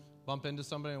or bump into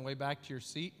somebody on the way back to your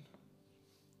seat,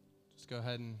 just go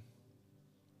ahead and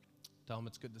tell them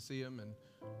it's good to see them, and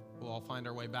we'll all find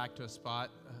our way back to a spot.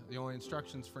 The only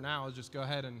instructions for now is just go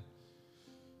ahead and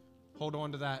hold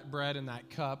on to that bread and that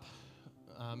cup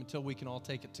until we can all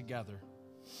take it together.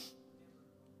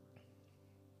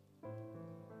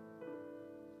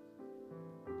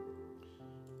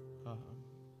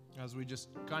 As we just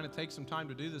kind of take some time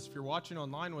to do this, if you're watching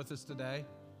online with us today,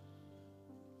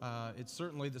 it's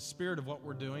certainly the spirit of what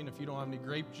we're doing. If you don't have any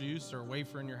grape juice or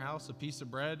wafer in your house, a piece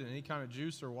of bread and any kind of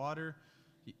juice or water,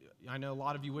 I know a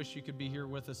lot of you wish you could be here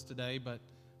with us today, but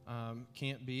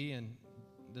can't be, and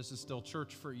this is still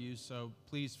church for you, so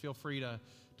please feel free to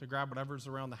grab whatever's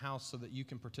around the house so that you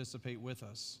can participate with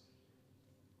us.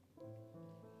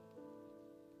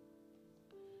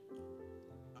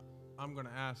 I'm going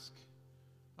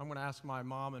to ask my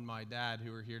mom and my dad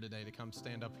who are here today to come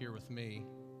stand up here with me,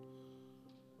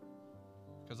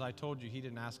 because I told you he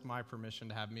didn't ask my permission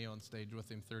to have me on stage with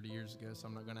him 30 years ago, so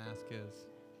I'm not going to ask his.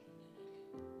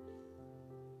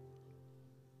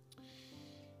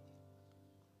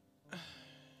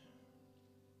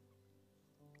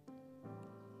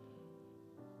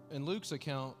 in Luke's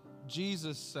account,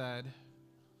 Jesus said,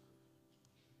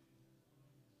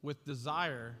 with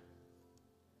desire,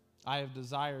 I have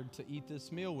desired to eat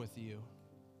this meal with you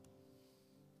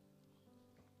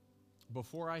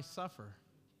before I suffer.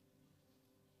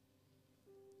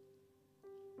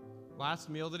 Last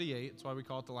meal that he ate, that's why we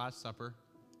call it the Last Supper.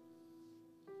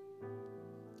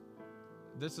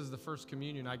 This is the first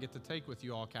communion I get to take with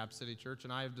you all, Cap City Church,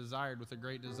 and I have desired with a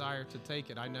great desire to take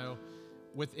it. I know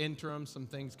with interim, some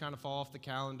things kind of fall off the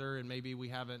calendar, and maybe we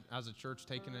haven't, as a church,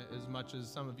 taken it as much as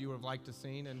some of you would have liked to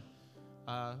seen, and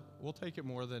we'll take it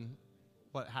more than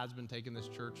what has been taken this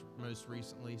church most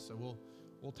recently, so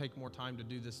we'll take more time to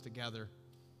do this together.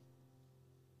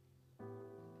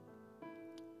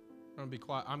 I'm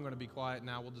going to be quiet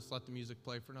now. We'll just let the music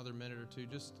play for another minute or two.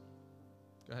 Just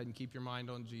go ahead and keep your mind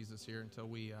on Jesus here until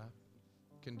we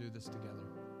can do this together.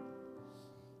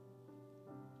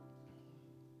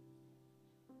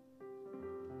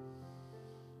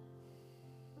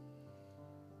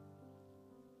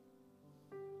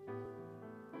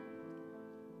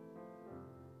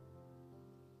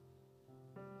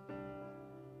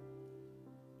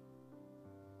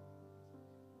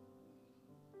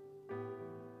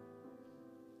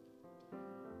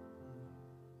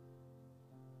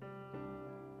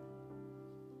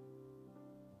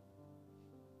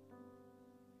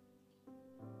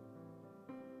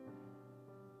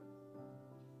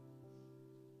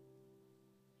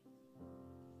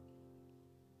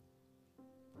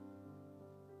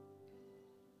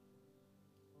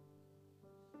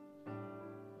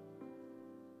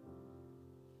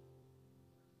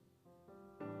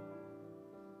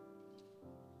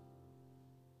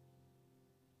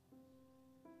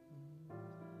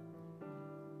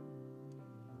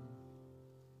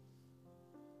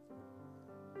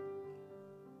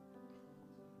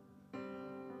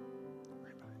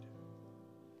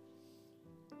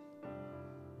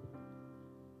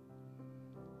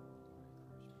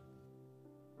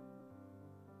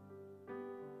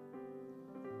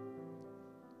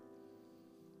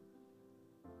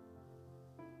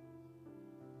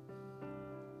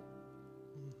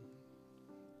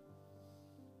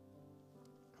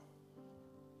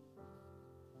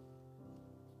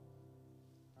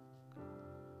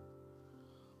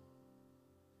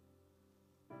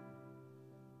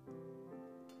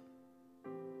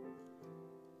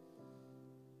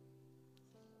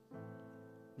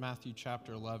 Matthew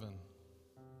chapter 11,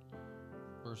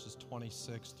 verses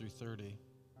 26 through 30. It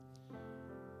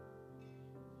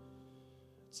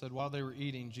said, while they were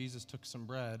eating, Jesus took some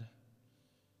bread,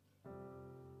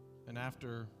 and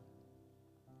after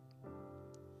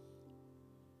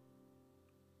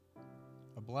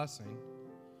a blessing,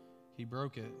 he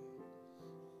broke it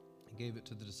and gave it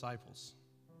to the disciples.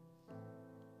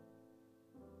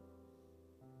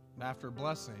 And after a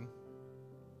blessing,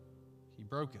 he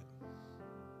broke it.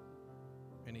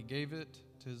 And he gave it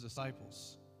to his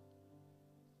disciples.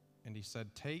 And he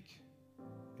said, take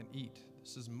and eat.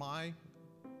 This is my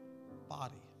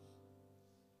body.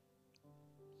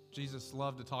 Jesus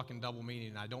loved to talk in double meaning,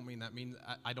 and I don't mean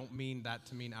that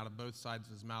to mean out of both sides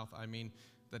of his mouth. I mean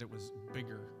that it was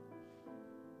bigger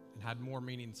and had more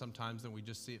meaning sometimes than we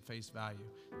just see at face value.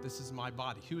 This is my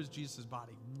body. Who is Jesus'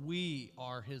 body? We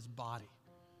are his body.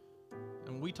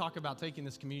 And when we talk about taking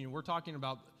this communion, we're talking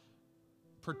about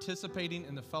participating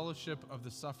in the fellowship of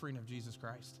the suffering of Jesus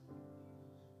Christ.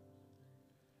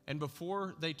 And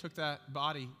before they took that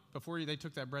bread,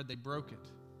 they broke it.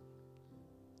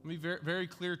 Let me be very, very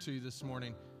clear to you this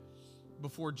morning.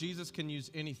 Before Jesus can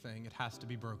use anything, it has to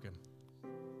be broken.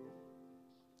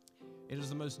 It is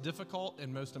the most difficult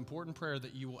and most important prayer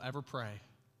that you will ever pray.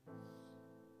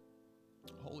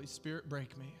 Holy Spirit,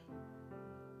 break me.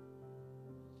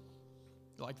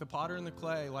 Like the potter and the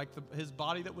clay, like his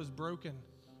body that was broken.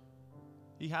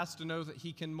 He has to know that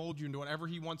he can mold you into whatever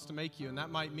he wants to make you. And that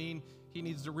might mean he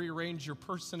needs to rearrange your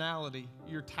personality,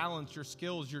 your talents, your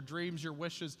skills, your dreams, your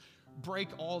wishes. Break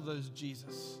all those,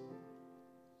 Jesus,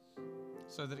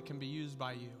 so that it can be used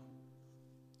by you.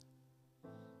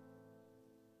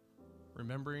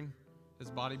 Remembering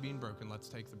his body being broken, let's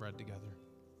take the bread together.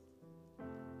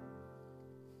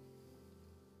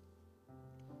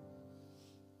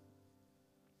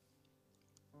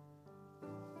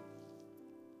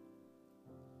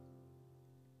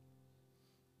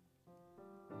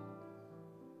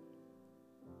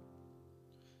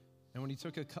 And when he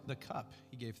took the cup,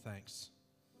 he gave thanks.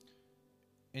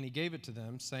 And he gave it to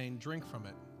them, saying, drink from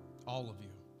it, all of you.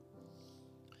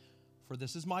 For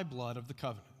this is my blood of the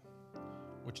covenant,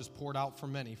 which is poured out for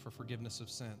many for forgiveness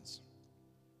of sins.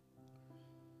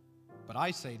 But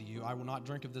I say to you, I will not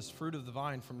drink of this fruit of the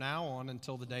vine from now on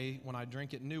until the day when I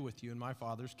drink it new with you in my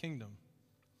Father's kingdom.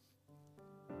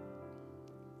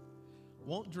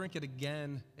 Won't drink it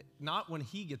again, not when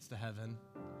he gets to heaven,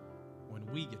 when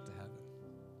we get to heaven.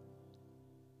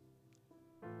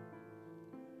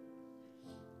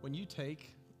 When you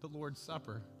take the Lord's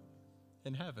Supper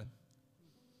in heaven,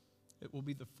 it will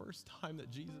be the first time that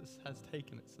Jesus has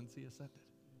taken it since he ascended.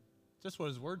 Just what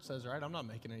his word says, right? I'm not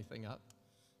making anything up.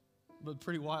 But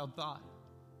pretty wild thought.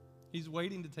 He's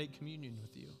waiting to take communion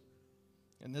with you.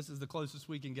 And this is the closest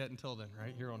we can get until then,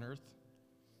 right? Here on earth.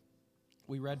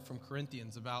 We read from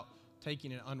Corinthians about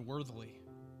taking it unworthily.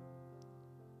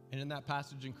 And in that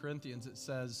passage in Corinthians, it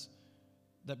says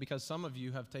that because some of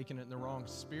you have taken it in the wrong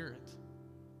spirit,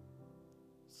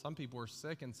 some people are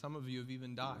sick and some of you have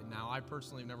even died. Now, I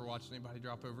personally have never watched anybody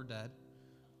drop over dead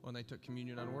when they took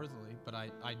communion unworthily, but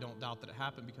I don't doubt that it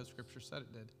happened because Scripture said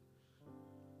it did.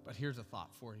 But here's a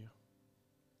thought for you.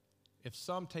 If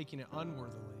some taking it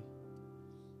unworthily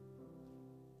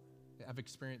have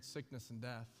experienced sickness and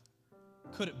death,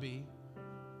 could it be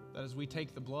that as we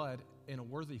take the blood in a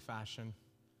worthy fashion,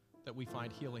 that we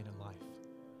find healing in life?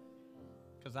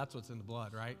 Because that's what's in the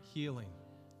blood, right? Healing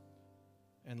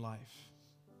and life.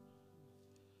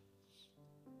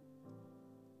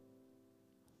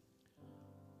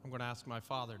 I'm going to ask my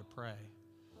Father to pray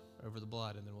over the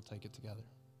blood, and then we'll take it together.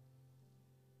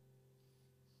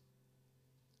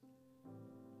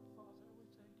 Father, we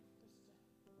thank you for this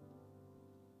day.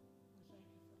 We thank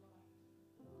you for life.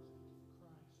 We thank you for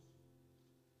Christ.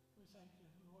 We thank you,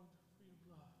 Lord, for your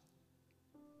blood.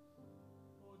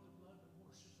 Lord, the blood that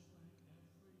washes away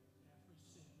every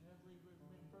sin, every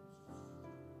remembrance of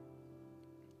sin.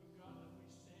 And God, that we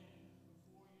stand before you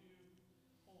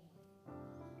holy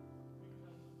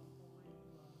because of the holy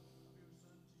blood of your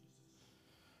Son, Jesus.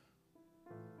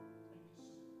 Thank you,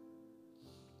 sir.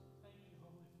 Thank you,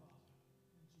 Holy Father.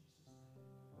 In Jesus' name.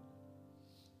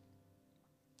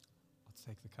 Let's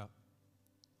take the cup.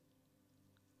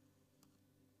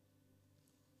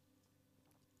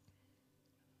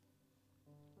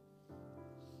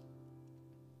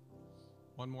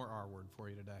 One more R word for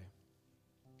you today,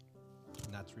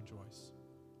 and that's rejoice.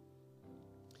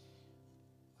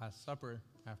 Last Supper,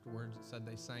 afterwards, it said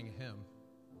they sang a hymn.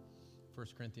 1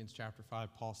 Corinthians chapter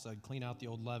 5, Paul said, "Clean out the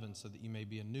old leaven so that you may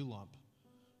be a new lump,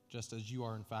 just as you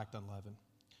are in fact unleavened.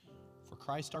 For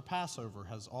Christ our Passover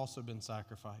has also been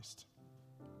sacrificed.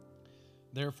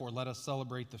 Therefore let us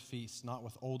celebrate the feast, not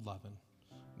with old leaven,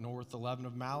 nor with the leaven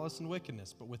of malice and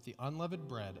wickedness, but with the unleavened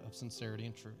bread of sincerity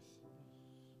and truth.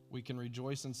 We can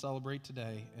rejoice and celebrate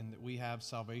today in that we have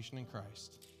salvation in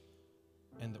Christ,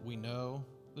 and that we know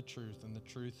the truth, and the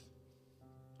truth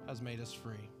has made us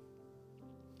free.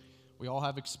 We all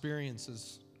have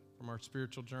experiences from our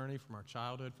spiritual journey, from our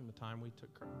childhood, from the time we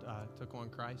took on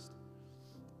Christ.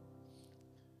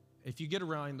 If you get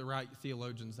around the right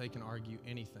theologians, they can argue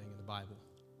anything in the Bible.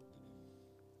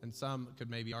 And some could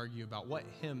maybe argue about what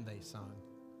hymn they sung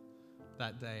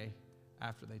that day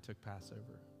after they took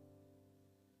Passover.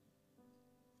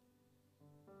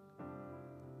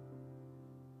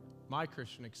 My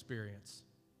Christian experience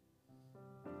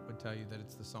would tell you that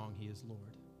it's the song, "He is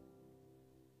Lord."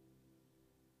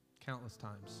 Countless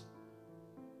times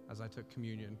as I took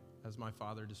communion, as my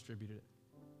Father distributed it,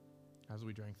 as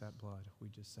we drank that blood, we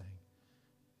just sang,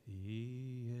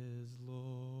 "He is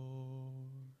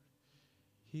Lord,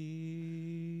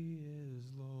 He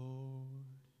is Lord,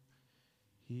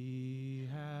 He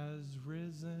has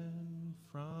risen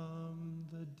from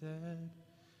the dead,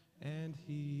 and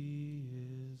He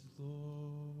is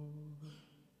Lord.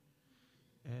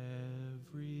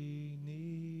 Every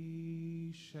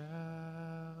knee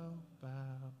shall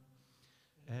bow,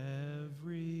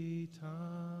 every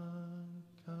tongue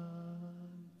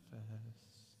confess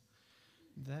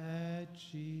that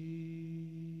Jesus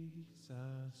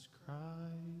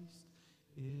Christ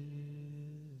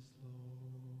is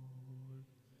Lord."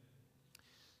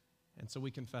 And so we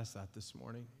confess that this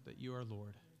morning, that you are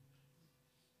Lord.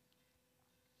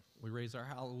 We raise our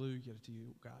hallelujah to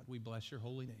you, God. We bless your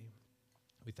holy name.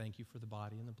 We thank you for the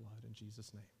body and the blood. In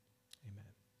Jesus' name,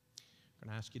 amen. I'm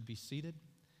going to ask you to be seated,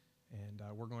 and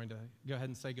we're going to go ahead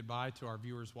and say goodbye to our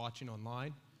viewers watching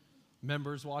online,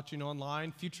 members watching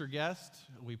online, future guests.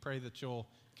 We pray that you'll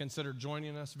consider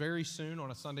joining us very soon on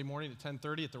a Sunday morning at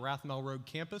 10:30 at the Rathmel Road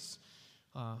campus,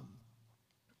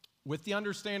 with the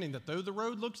understanding that though the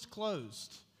road looks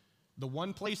closed, the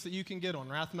one place that you can get on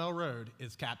Rathmel Road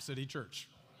is Cap City Church.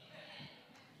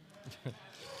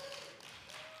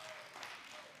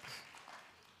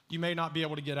 You may not be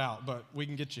able to get out, but we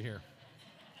can get you here.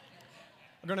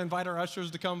 We're going to invite our ushers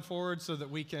to come forward so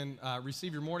that we can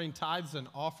receive your morning tithes and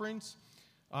offerings.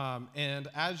 And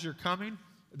as you're coming,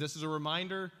 this is a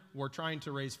reminder, we're trying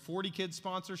to raise 40 kids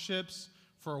sponsorships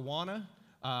for Awana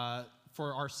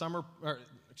for our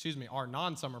our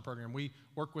non-summer program. We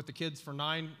work with the kids for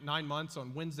nine months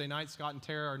on Wednesday night. Scott and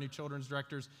Tara, our new children's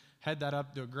directors, head that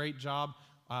up, do a great job.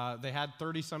 They had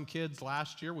 30-some kids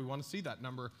last year. We want to see that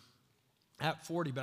number at 40. But